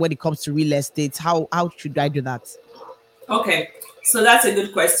investment when it comes to real estate? How should I do that? Okay, so that's a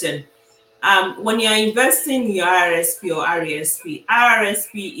good question. When you're investing in your RRSP or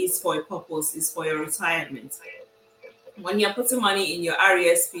RESP is for a purpose, is for your retirement. When you're putting money in your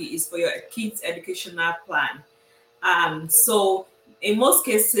RESP, is for your kids' educational plan. So in most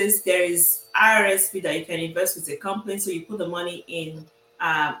cases, there is RRSP that you can invest with a company. So you put the money in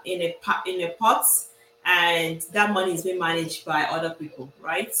a pot, and that money is being managed by other people,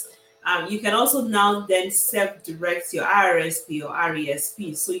 right? You can also now then self-direct your RRSP or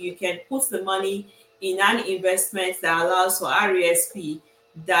RESP. So you can put the money in an investment that allows for RESP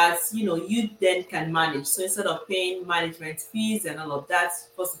that you then can manage. So instead of paying management fees and all of that,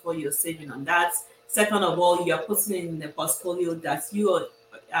 first of all, you're saving on that. Second of all, you are putting it in a portfolio that you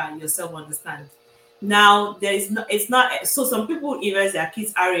yourself understand. Now, it's not, so some people invest their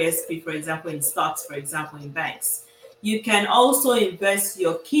kids' RESP, for example, in stocks, for example, in banks. You can also invest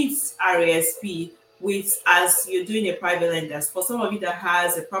your kids' RESP as you're doing a private lenders. For some of you that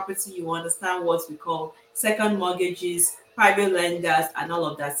has a property, you understand what we call second mortgages, private lenders, and all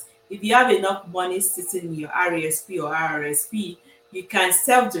of that. If you have enough money sitting in your RESP or RRSP, you can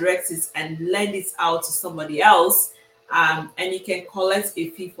self-direct it and lend it out to somebody else, and you can collect a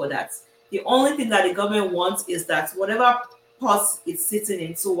fee for that. The only thing that the government wants is that whatever pot it's sitting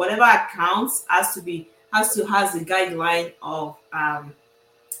in, so whatever accounts has the guideline of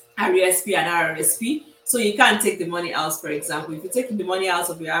RESP and RRSP. So you can't take the money out, for example. If you're taking the money out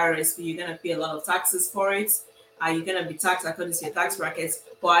of your RRSP, you're going to pay a lot of taxes for it. You're going to be taxed according to your tax brackets.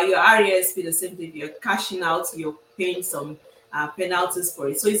 But your RESP, the same thing. If you're cashing out, you're paying some penalties for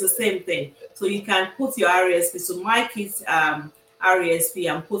it. So it's the same thing. So you can put your RESP. So my kids'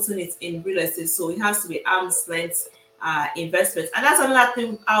 RESP, I'm putting it in real estate. So it has to be arm's length investment. And that's another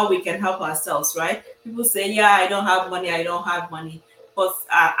thing how we can help ourselves, right? People say, yeah, I don't have money. But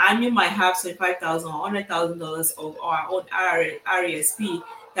Anu might have $75,000 or $100,000 of our own RESP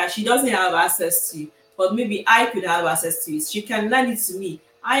that she doesn't have access to, but maybe I could have access to it. She can lend it to me.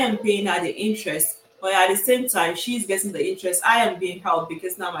 I am paying her the interest, but at the same time, she's getting the interest. I am being helped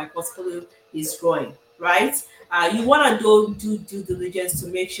because now my portfolio is growing, right? You want to do due diligence to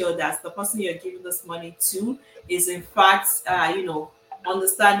make sure that the person you're giving this money to is in fact,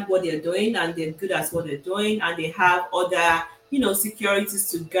 understand what they're doing and they're good at what they're doing, and they have other securities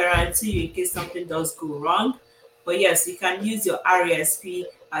to guarantee you in case something does go wrong. But yes, you can use your RESP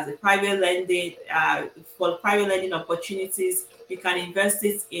as a private lending for private lending opportunities. You can invest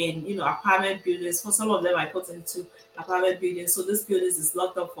it in apartment buildings. For some of them, I put into apartment buildings. So this building is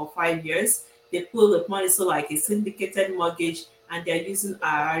locked up for 5 years. they pull the money, so like a syndicated mortgage, and they're using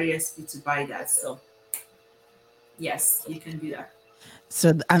our RSP to buy that. So yes, you can do that.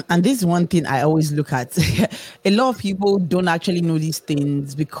 So, and this is one thing I always look at. A lot of people don't actually know these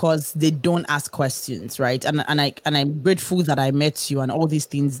things because they don't ask questions, right? And I'm grateful that I met you and all these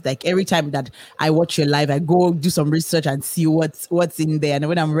things. Like every time that I watch your live, I go do some research and see what's in there. And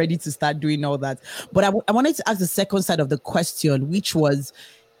when I'm ready to start doing all that, but I wanted to ask the second side of the question, which was,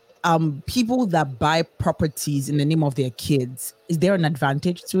 people that buy properties in the name of their kids. Is there an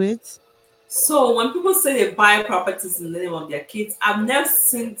advantage to it? So when people say they buy properties in the name of their kids, I've never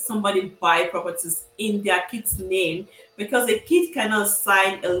seen somebody buy properties in their kid's name, because a kid cannot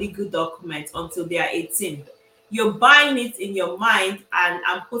sign a legal document until they are 18. You're buying it in your mind, and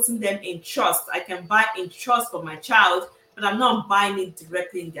I'm putting them in trust. I can buy in trust for my child, but I'm not buying it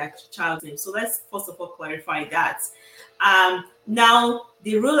directly in their child's name. So let's first of all clarify that. Now,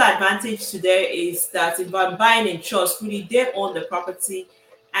 the real advantage today is that if I'm buying in trust, really they own the property,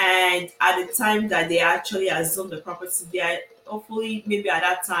 and at the time that they actually assume the property, they are hopefully maybe at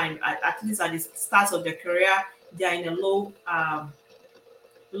that time, at least at the start of their career, they are in a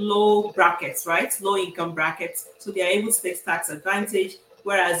low brackets, right? Low income brackets. So they are able to take tax advantage.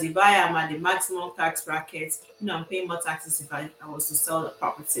 Whereas if I am at the maximum tax bracket, I'm paying more taxes if I was to sell the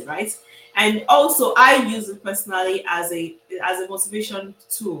property, right? And also I use it personally as a motivation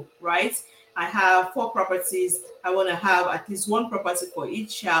tool, right? I have 4 properties. I want to have at least 1 property for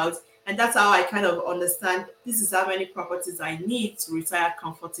each child. And that's how I kind of understand this is how many properties I need to retire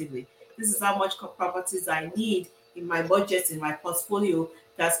comfortably. This is how much properties I need in my budget, in my portfolio.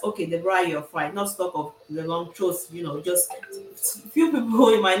 That's okay, Deborah, you're fine. Not talk of the long throats, just few people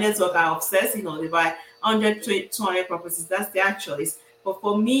in my network are obsessed, they buy 100, 200 properties. That's their choice. But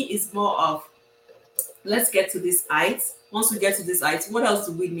for me, it's more of, let's get to this height. Once we get to this height, what else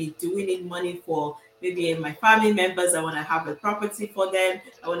do we need? Do we need money for maybe my family members? I want to have a property for them.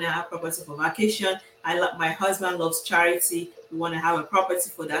 I want to have property for vacation. My husband loves charity. We want to have a property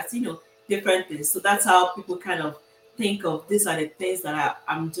for that, different things. So that's how people kind of think of these are the things that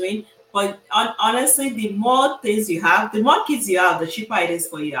I'm doing. But honestly, the more things you have, the more kids you have, the cheaper it is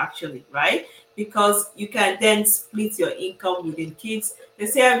for you actually, right? Because you can then split your income within kids. They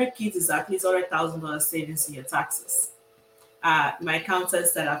say every kid is at least $100,000 savings in your taxes. My accountant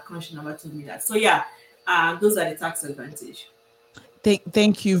said, I've conscious number told me that. So yeah, those are the tax advantage.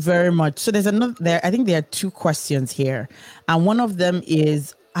 Thank you very much. So there's another I think there are 2 questions here. And one of them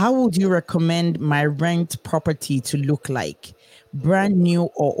is, how would you recommend my rent property to look like? Brand new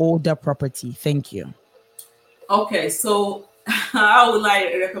or older property? Thank you. Okay, so how would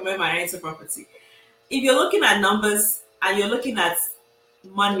I recommend my rental property? If you're looking at numbers and you're looking at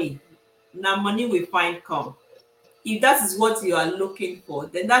money, now money will find come. If that is what you are looking for,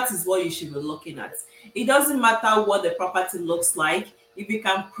 then that is what you should be looking at. It doesn't matter what the property looks like. If you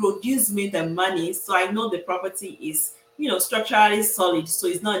can produce me the money, so I know the property is, structurally solid, so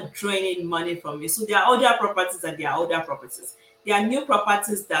it's not draining money from me. So there are older properties and there are older properties. There are new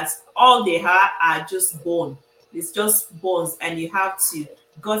properties that all they are just bone. It's just bones, and you have to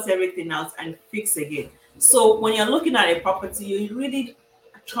gut everything out and fix again. So when you're looking at a property, you're really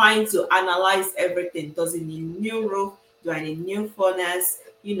trying to analyze everything. Does it need new roof? Do I need new furnace?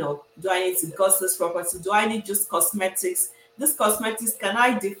 Do I need to gut this property? Do I need just cosmetics? This cosmetics, can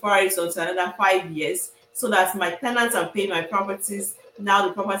I defer it until another 5 years so that my tenants are paying my properties? Now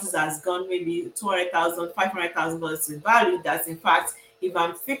the properties has gone maybe $200,000, $500,000 in value. That's in fact, if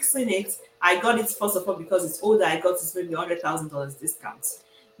I'm fixing it, I got it first of all because it's older. I got it maybe $100,000 discount.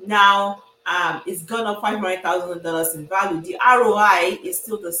 Now it's gone up $500,000 in value. The ROI is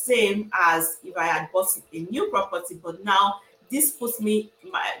still the same as if I had bought a new property, but now this puts me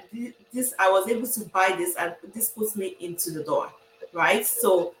I was able to buy this, and this puts me into the door, right?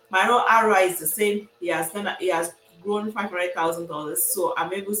 So my ROI is the same. It has grown $500,000, so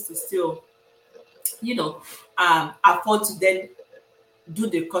I'm able to still, afford to then do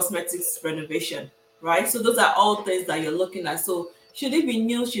the cosmetics renovation, right? So those are all things that you're looking at. So should it be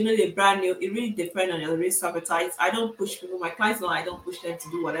new? Should it be brand new? It really depends on your risk appetite. I don't push people. My clients know I don't push them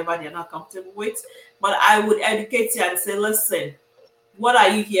to do whatever they're not comfortable with. But I would educate you and say, listen, what are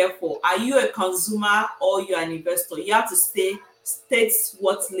you here for? Are you a consumer or you're an investor? You have to state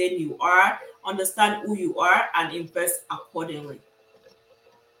what lane you are, understand who you are, and invest accordingly.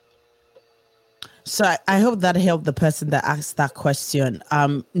 So I hope that helped the person that asked that question.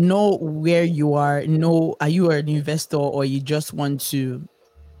 Know where you are. Know, are you an investor or you just want to?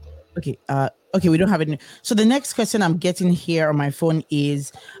 Okay. Okay. We don't have any. So the next question I'm getting here on my phone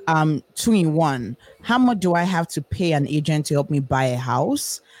is 2 in 1. How much do I have to pay an agent to help me buy a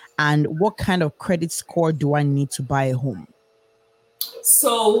house? And what kind of credit score do I need to buy a home?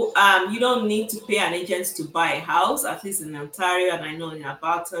 So you don't need to pay an agent to buy a house, at least in Ontario, and I know in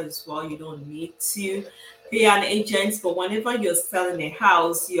Alberta as well, you don't need to pay an agent. But whenever you're selling a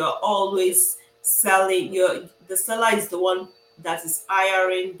house, you're always selling. The seller is the one that is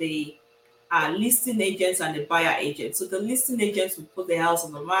hiring the listing agents and the buyer agents. So the listing agents will put the house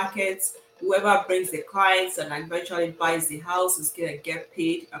on the market. Whoever brings the clients and eventually buys the house is going to get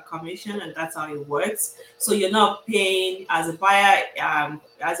paid a commission, and that's how it works. So you're not paying as a buyer,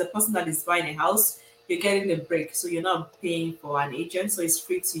 as a person that is buying a house, you're getting a break. So you're not paying for an agent, so it's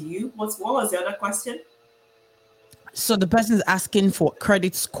free to you. What was the other question? So the person is asking for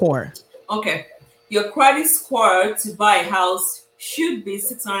credit score. Okay. Your credit score to buy a house should be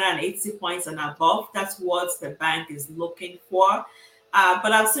 680 points and above. That's what the bank is looking for.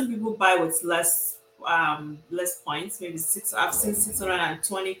 But I've seen people buy with less points, maybe I've seen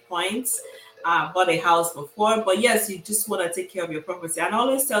 620 points. Bought a house before, but yes, you just want to take care of your property. And I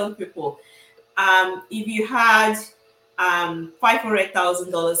always tell people, if you had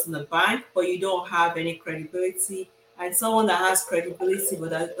 $500,000 in the bank, but you don't have any credibility, and someone that has credibility but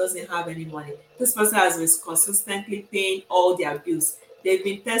that doesn't have any money, this person has been consistently paying all their bills. They've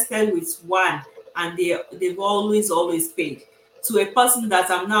been tested with one, and they've always paid. To a person that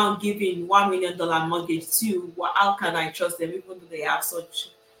I'm now giving $1 million mortgage to, well, how can I trust them even though they have so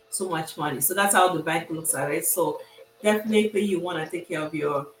much money? So that's how the bank looks at it. So definitely you want to take care of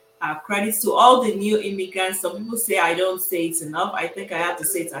your credits. To all the new immigrants, some people say I don't say it enough. I think I have to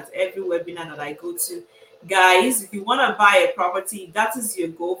say it at every webinar that I go to. Guys, if you want to buy a property, that is your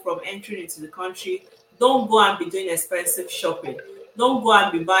goal from entering into the country. Don't go and be doing expensive shopping. Don't go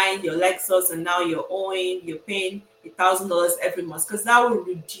and be buying your Lexus and now you're paying $1,000 every month, because that will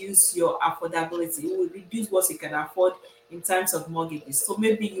reduce your affordability. It will reduce what you can afford in terms of mortgages. So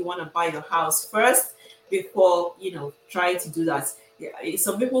maybe you want to buy your house first before trying to do that. Yeah,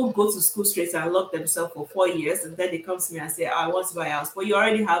 some people go to school straight and lock themselves for 4 years, and then they come to me and say, I want to buy a house. But you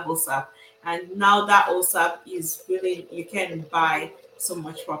already have OSAP, and now that OSAP is really, you can buy so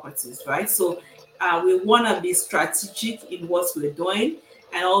much properties, right? So we want to be strategic in what we're doing,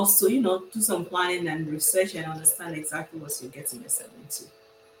 and also, do some planning and research and understand exactly what you're getting yourself into.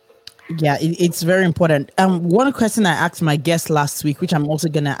 Yeah, it's very important. One question I asked my guest last week, which I'm also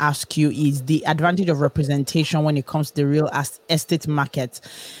going to ask you, is the advantage of representation when it comes to the real estate market.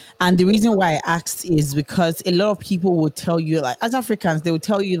 And the reason why I asked is because a lot of people will tell you, like as Africans, they will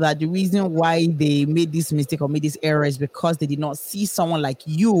tell you that the reason why they made this mistake or made this error is because they did not see someone like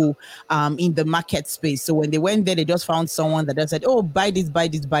you in the market space. So when they went there, they just found someone that just said, oh, buy this.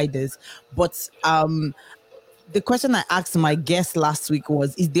 But the question I asked my guest last week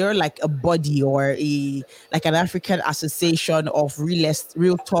was, is there like a body or like an African association of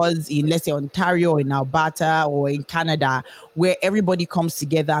realtors in, let's say, Ontario, in Alberta, or in Canada, where everybody comes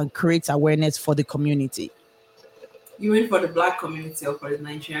together and creates awareness for the community? You mean for the Black community or for the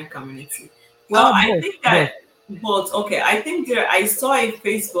Nigerian community? Well, I think that both. Okay, I think I saw a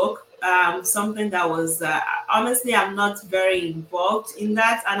Facebook, something that was, honestly, I'm not very involved in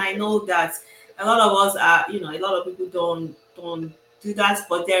that. And I know that a lot of us are, a lot of people don't do that,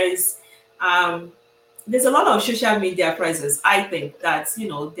 but there's a lot of social media presence. I think that,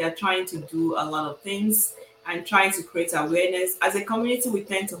 they're trying to do a lot of things and trying to create awareness. As a community, we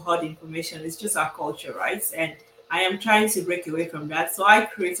tend to hoard information. It's just our culture, right? And I am trying to break away from that. So I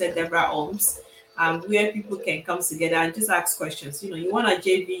created Deborah Homes, where people can come together and just ask questions. You want a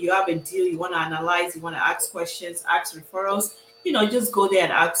JV, you have a deal, you want to analyze, you want to ask questions, ask referrals, just go there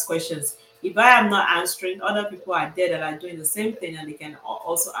and ask questions. If I am not answering, other people are there that are doing the same thing, and they can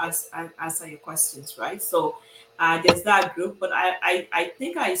also answer your questions, right? So there's that group, but I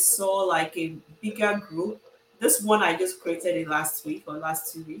think I saw like a bigger group. This one I just created it last week or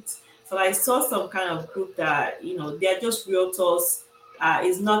last 2 weeks. So I saw some kind of group that, they're just realtors.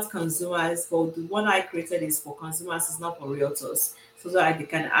 It's not consumers, but the one I created is for consumers, it's not for realtors. So that they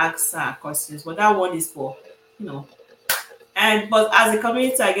can ask questions. But that one is for, but as a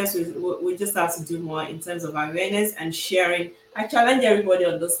community, I guess we just have to do more in terms of awareness and sharing. I challenge everybody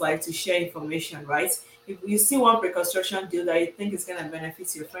on this slide to share information, right? If you see one pre-construction deal that you think is going to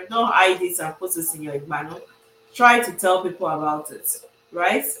benefit your friend, don't hide it and put this in your Igbano. Try to tell people about it,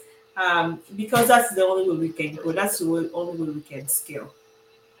 right? Because that's the only way we can go. That's the only way we can scale.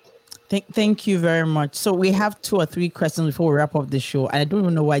 Thank you very much. So we have 2 or 3 questions before we wrap up the show. And I don't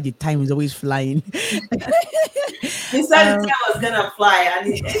even know why the time is always flying. He said the time was going to fly, and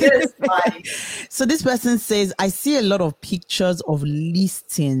it is flying. So this person says, I see a lot of pictures of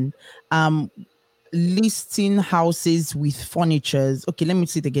listing. listing houses with furnitures. Okay, let me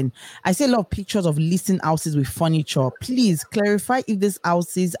see it again. I see a lot of pictures of listing houses with furniture. Please clarify if these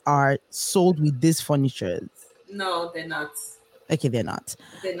houses are sold with these furnitures. No, they're not. Okay, they're not.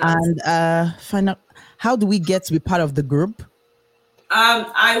 They're not. And find out, how do we get to be part of the group?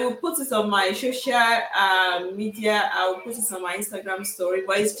 I will put it on my social media. I will put it on my Instagram story,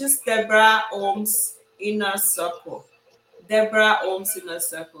 but it's just Deborah Holmes Inner Circle. Deborah Holmes Inner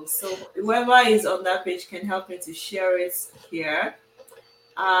Circle. So whoever is on that page can help me to share it here.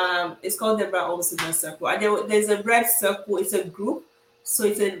 It's called Deborah Holmes Inner Circle, and there's a red circle. It's a group, so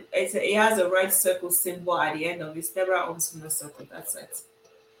it has a red circle symbol at the end of it. Deborah Holmes Inner Circle. That's it.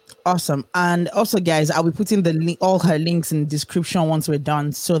 Awesome. And also, guys, I'll be putting the link, all her links in the description once we're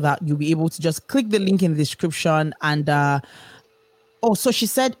done, so that you'll be able to just click the link in the description. And oh, so she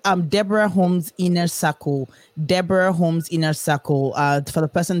said Deborah Holmes Inner Circle. Deborah Holmes Inner Circle. For the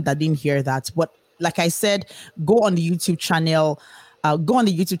person that didn't hear that. But like I said, go on the YouTube channel. Go on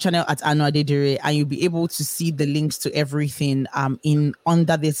the YouTube channel at Anu Adedire, and you'll be able to see the links to everything in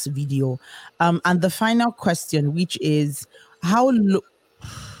under this video. And the final question, which is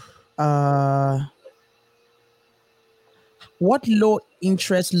what low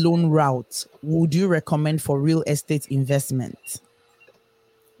interest loan route would you recommend for real estate investment?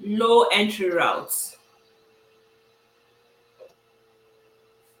 Low entry routes.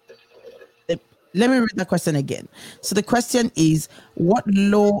 Let me read the question again. So the question is, what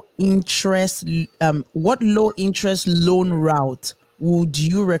low interest loan route would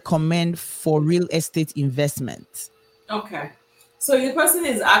you recommend for real estate investment? Okay. So the person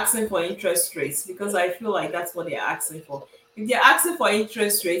is asking for interest rates, because I feel like that's what they're asking for. If they're asking for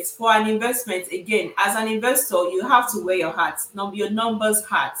interest rates for an investment, again, as an investor, you have to wear your hats, your numbers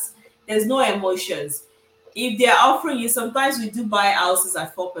hats. There's no emotions. If they're offering you, sometimes we do buy houses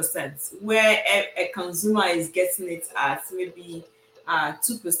at 4%, where a consumer is getting it at maybe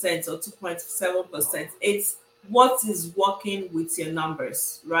 2% or 2.7%. It's what is working with your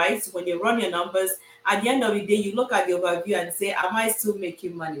numbers, right? When you run your numbers, at the end of the day, you look at the overview and say, am I still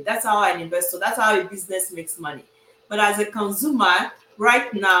making money? That's how an investor, that's how a business makes money. But as a consumer,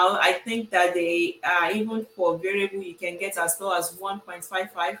 right now, I think that they even for variable, you can get as low as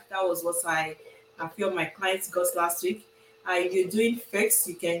 1.55. That was what I feel my clients got last week. If you're doing fixed,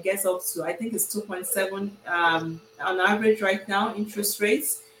 you can get up to, I think it's 2.7 on average right now, interest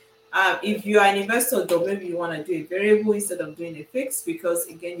rates. If you're an investor, though, maybe you want to do a variable instead of doing a fixed, because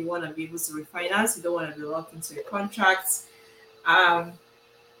again, you want to be able to refinance. You don't want to be locked into a contract.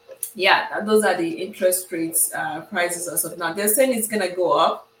 Yeah, those are the interest rates prices as of now. They're saying it's gonna go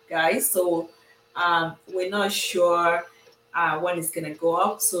up, guys. So we're not sure when it's gonna go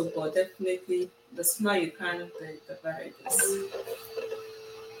up. So, but definitely, the sooner you can, the better it is.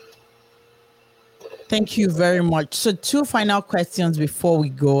 Thank you very much. So 2 final questions before we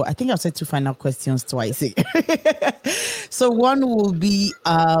go. I think I've said 2 final questions twice. So one will be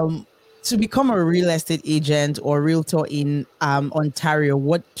to become a real estate agent or realtor in Ontario,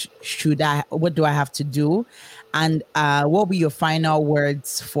 what do I have to do? And what will be your final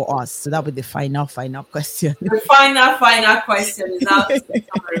words for us? So that will be the final question. The final question is how to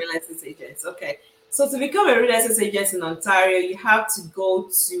become a real estate agent. Okay. So to become a real estate agent in Ontario, you have to go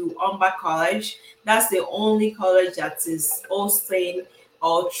to Umber College. That's the only college that is hosting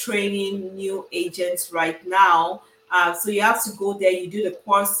or training new agents right now. So you have to go there. You do the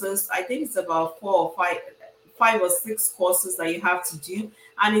courses. I think it's about 5 or 6 courses that you have to do,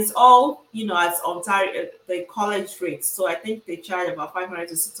 and it's all at Ontario the college rates. So I think they charge about $500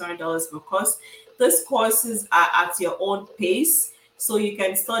 to $600 per course. These courses are at your own pace. So you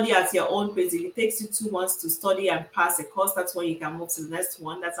can study at your own pace. If it takes you 2 months to study and pass a course, that's when you can move to the next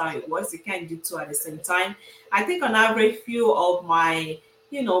one. That's how it works. You can't do 2 at the same time. I think on average, few of my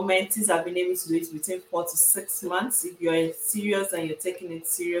mentees have been able to do it between 4 to 6 months if you're serious and you're taking it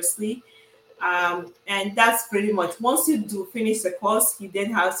seriously. And that's pretty much, once you do finish the course, you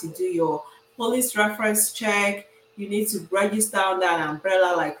then have to do your police reference check. You need to register under an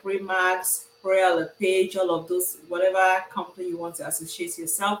umbrella like Remax, Royal LePage, all of those, whatever company you want to associate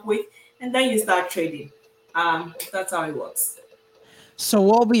yourself with, and then you start trading. That's how it works. So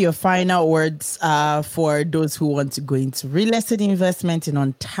what will be your final words for those who want to go into real estate investment in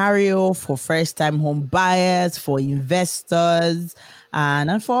Ontario, for first-time home buyers, for investors,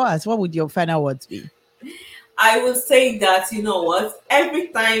 and for us? What would your final words be? I would say that, every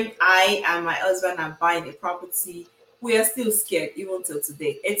time I and my husband are buying a property, we are still scared, even till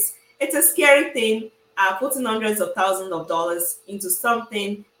today. It's a scary thing, putting hundreds of thousands of dollars into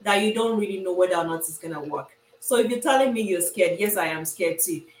something that you don't really know whether or not it's going to work. So if you're telling me you're scared, yes, I am scared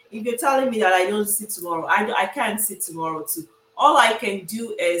too. If you're telling me that I don't see tomorrow, I can't see tomorrow too. All I can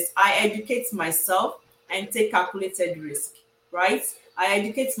do is I educate myself and take calculated risk, right? I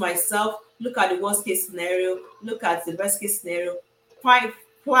educate myself, look at the worst case scenario, look at the best case scenario, plan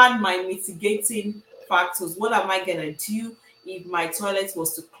my mitigating factors. What am I gonna do if my toilet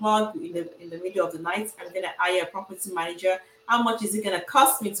was to clog in the middle of the night? I'm gonna hire a property manager. How much is it gonna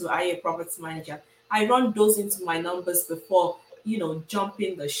cost me to hire a property manager? I run those into my numbers before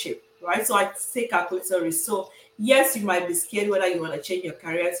jumping the ship, right? So I take calculated risk. So yes, you might be scared whether you want to change your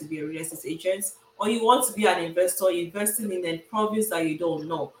career to be a real estate agent or you want to be an investor investing in a province that you don't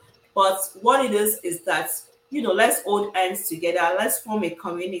know. But what it is that let's hold hands together, let's form a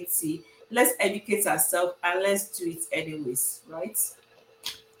community, let's educate ourselves, and let's do it anyways, right?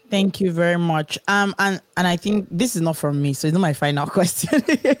 Thank you very much. And I think this is not from me, so it's not my final question.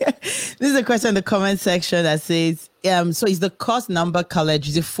 This is a question in the comment section that says, so is the course Number College,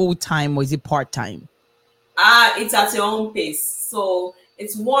 is it full-time or is it part-time? It's at your own pace. So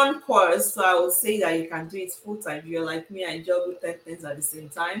it's one course, so I would say that you can do it full-time. You're like me, I juggle 10 things at the same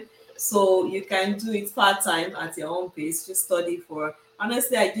time. So you can do it part-time at your own pace. Just study for,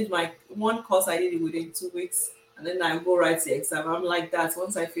 honestly, I did my one course, I did it within 2 weeks. And then I go write the exam. I'm like that.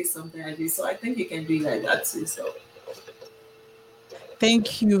 Once I face something, I do. So I think you can do it like that too. So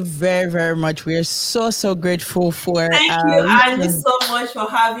thank you very, very much. We are so grateful for. Thank you, Annie, so much for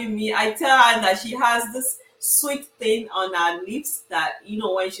having me. I tell her that she has this sweet thing on her lips that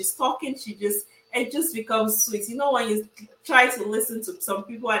when she's talking, it just becomes sweet. When you try to listen to some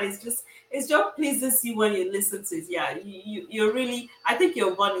people and it just pleases you when you listen to it. Yeah, you're really, I think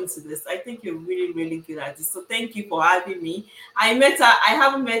you're born into this. I think you're really, really good at this. So thank you for having me. I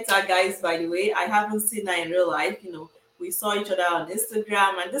haven't met her, guys, by the way. I haven't seen her in real life. We saw each other on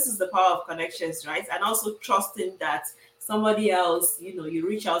Instagram, and this is the power of connections, right? And also trusting that somebody else, you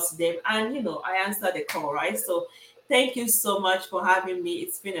reach out to them and, I answer the call, right? So thank you so much for having me.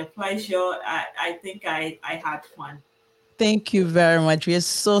 It's been a pleasure. I think I had fun. Thank you very much. We are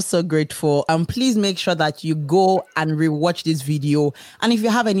so grateful. Please make sure that you go and rewatch this video. And if you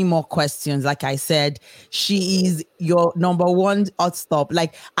have any more questions, like I said, she is your number one hot stop.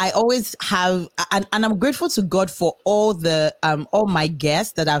 Like I always have, and I'm grateful to God for all my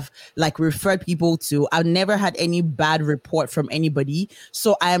guests that I've referred people to. I've never had any bad report from anybody.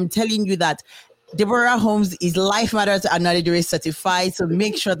 So I am telling you that Deborah Holmes is Life Matters Anadidure certified. So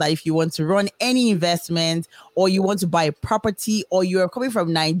make sure that if you want to run any investment or you want to buy a property or you're coming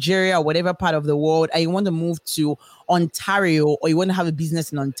from Nigeria or whatever part of the world and you want to move to Ontario or you want to have a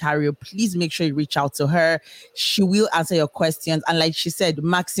business in Ontario, please make sure you reach out to her. She will answer your questions. And like she said,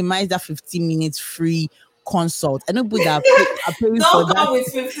 maximize that 15 minutes free consult. I know people that are paying don't for come that. with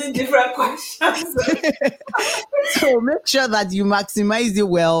 15 different questions. So make sure that you maximize it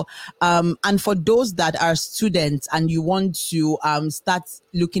well. And for those that are students and you want to start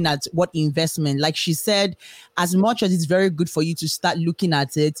looking at what investment, like she said, as much as it's very good for you to start looking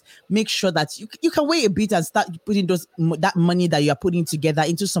at it, make sure that you can wait a bit and start putting that money that you are putting together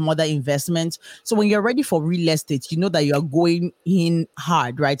into some other investment. So when you're ready for real estate, you know that you are going in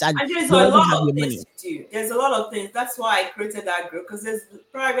hard, right? And there's a lot of things to do. There's a lot of things. That's why I created that group, because there's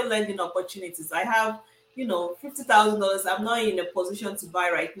private lending opportunities. I have, $50,000. I'm not in a position to buy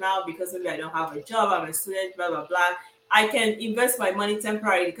right now because maybe I don't have a job. I'm a student, blah, blah, blah. I can invest my money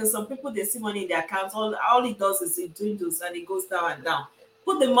temporarily because some people, they see money in their accounts. All it does is it dwindles and it goes down and down.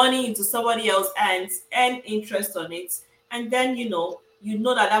 Put the money into somebody else's hands, earn interest on it. And then, you know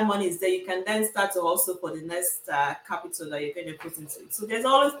that money is there. You can then start to also for the next capital that you're going to put into it. So there's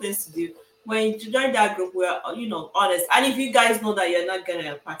always things to do. When you join that group, we're, honest. And if you guys know that you're not going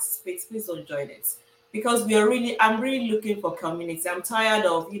to participate, please don't join it. Because I'm really looking for community. I'm tired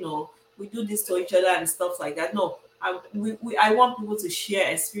of, we do this to each other and stuff like that. No, I want people to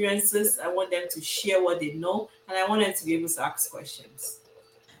share experiences. I want them to share what they know. And I want them to be able to ask questions.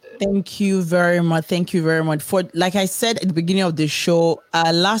 Thank you very much. Thank you very much. For, like I said at the beginning of the show,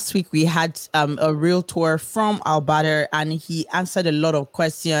 last week we had a realtor from Alberta and he answered a lot of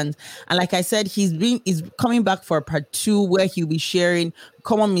questions. And like I said, he's coming back for part 2 where he'll be sharing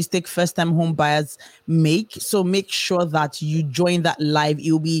common mistake first-time home buyers make. So make sure that you join that live.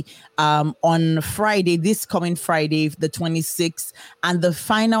 It'll be on Friday, this coming Friday, the 26th, and the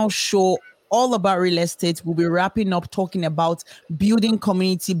final show all about real estate. We'll be wrapping up talking about building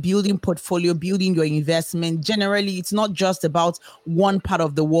community, building portfolio, building your investment. Generally, it's not just about one part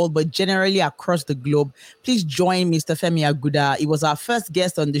of the world, but generally across the globe. Please join Mr. Femi Aguda. He was our first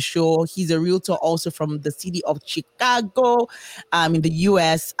guest on the show. He's a realtor also from the city of Chicago, in the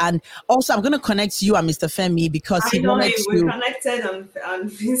US. And also, I'm going to connect you and Mr. Femi because I know him. We're connected on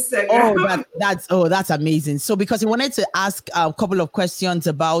Instagram. That's amazing. So because he wanted to ask a couple of questions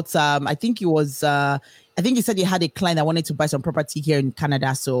about, I think he said he had a client that wanted to buy some property here in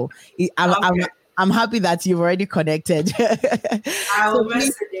Canada. So I'm happy that you've already connected. I will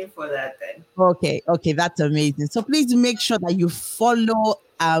message him for that then. Okay, that's amazing. So please make sure that you follow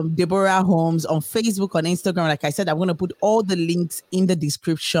Deborah Holmes on Facebook, on Instagram. Like I said, I'm going to put all the links in the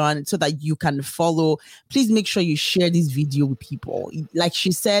description so that you can follow. Please make sure you share this video with people. Like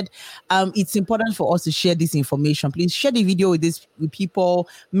she said, it's important for us to share this information. Please share the video with people.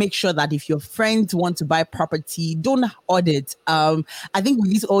 Make sure that if your friends want to buy property, don't audit. I think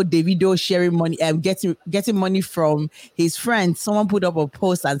with this old Davido sharing money and getting money from his friends, someone put up a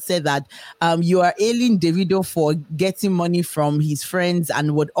post and said that you are ailing Davido for getting money from his friends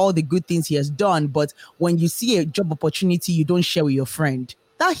and what all the good things he has done, but when you see a job opportunity, you don't share with your friend.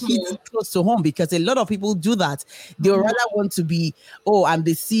 That hits close to home because a lot of people do that. They'll rather want to be, I'm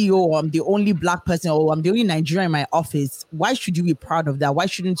the CEO, or I'm the only Black person, or I'm the only Nigerian in my office. Why should you be proud of that? Why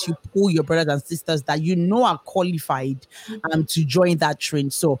shouldn't you pull your brothers and sisters that you know are qualified to join that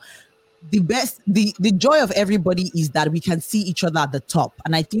trend? So the joy of everybody is that we can see each other at the top.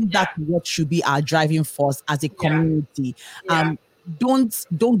 And I think that's what should be our driving force as a community. Yeah. Don't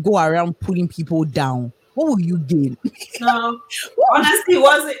go around pulling people down. What will you gain? No, honestly,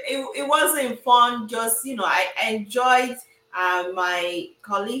 it wasn't fun. Just I enjoyed my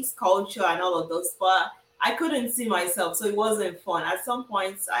colleagues' culture and all of those, but I couldn't see myself, so it wasn't fun. At some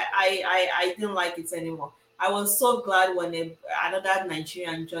points, I didn't like it anymore. I was so glad when another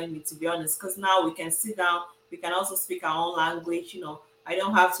Nigerian joined me, to be honest, because now we can sit down. We can also speak our own language. I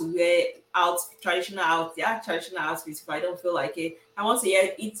don't have to wear traditional outfits if I don't feel like it. I want to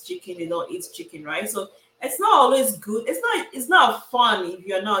eat chicken, they don't eat chicken, right? So it's not always good. It's not fun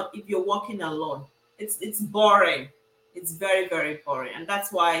if you're walking alone. It's boring. It's very, very boring. And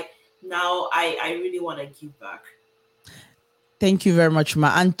that's why now I really want to give back. Thank you very much,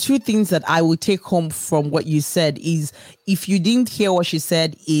 Ma. And two things that I will take home from what you said is, if you didn't hear what she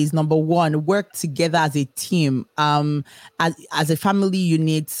said, is number one, work together as a team, as a family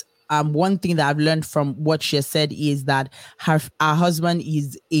unit. One thing that I've learned from what she has said is that our husband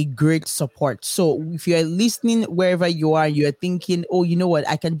is a great support. So if you're listening wherever you are, you're thinking, oh, you know what,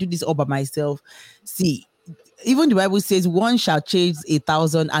 I can do this all by myself. See, even the Bible says one shall chase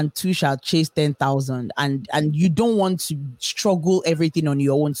 1,000 and two shall chase 10,000, and you don't want to struggle everything on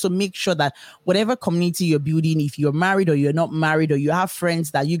your own. So make sure that whatever community you're building, if you're married or you're not married, or you have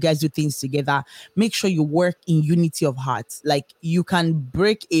friends that you guys do things together, make sure you work in unity of heart. Like, you can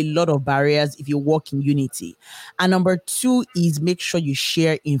break a lot of barriers if you work in unity. And number two is make sure you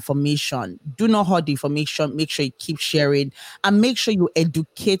share information. Do not hoard the information. Make sure you keep sharing, and make sure you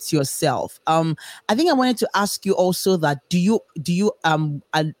educate yourself. I think I wanted to ask you also that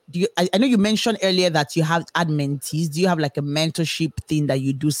I know you mentioned earlier that you have had mentees. Do you have like a mentorship thing that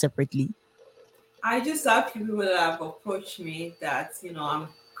you do separately? I just have people that have approached me that I'm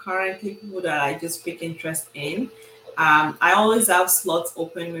currently people that I just pick interest in. I always have slots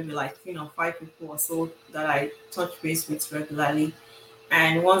open, maybe 5 people or so that I touch base with regularly.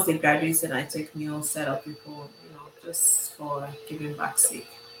 And once they graduate, then I take new set of people, just for giving back sake.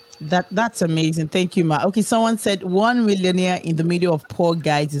 That's amazing. Thank you, Ma. Okay, someone said 1 millionaire in the middle of poor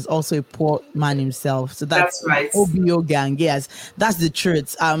guys is also a poor man himself. So that's right. OBO gang. Yes, that's the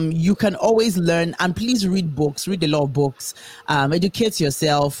truth. You can always learn, and please read books, read a lot of books, educate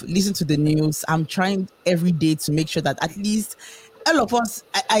yourself, listen to the news. I'm trying every day to make sure that at least all of us,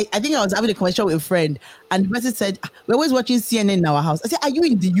 I think I was having a conversation with a friend, and the person said, we're always watching CNN in our house. I said, are you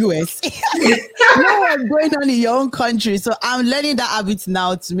in the US? No what's going on in your own country. So I'm learning that habit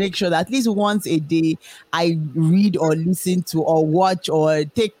now to make sure that at least once a day I read or listen to or watch or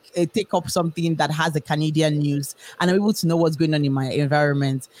take up something that has the Canadian news, and I'm able to know what's going on in my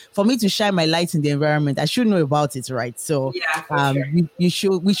environment. For me to shine my light in the environment, I should know about it, right? So we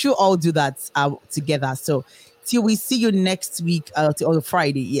should all do that together. So till we see you next week on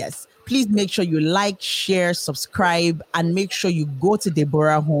Friday, yes. Please make sure you like, share, subscribe, and make sure you go to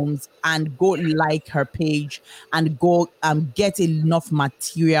Deborah Holmes and go like her page and go get enough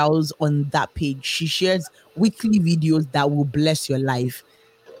materials on that page. She shares weekly videos that will bless your life.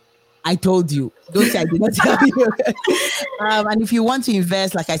 I told you. Don't say I did not tell you. And if you want to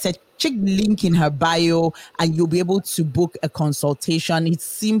invest, like I said, check the link in her bio and you'll be able to book a consultation. It's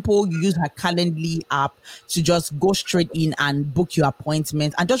simple. You use her Calendly app to just go straight in and book your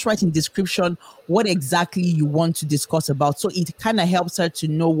appointment and just write in description what exactly you want to discuss about. So it kind of helps her to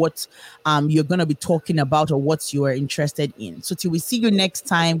know what you're going to be talking about or what you are interested in. So till we see you next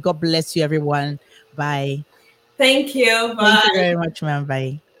time, God bless you, everyone. Bye. Thank you. Bye. Thank you very much, ma'am.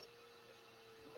 Bye.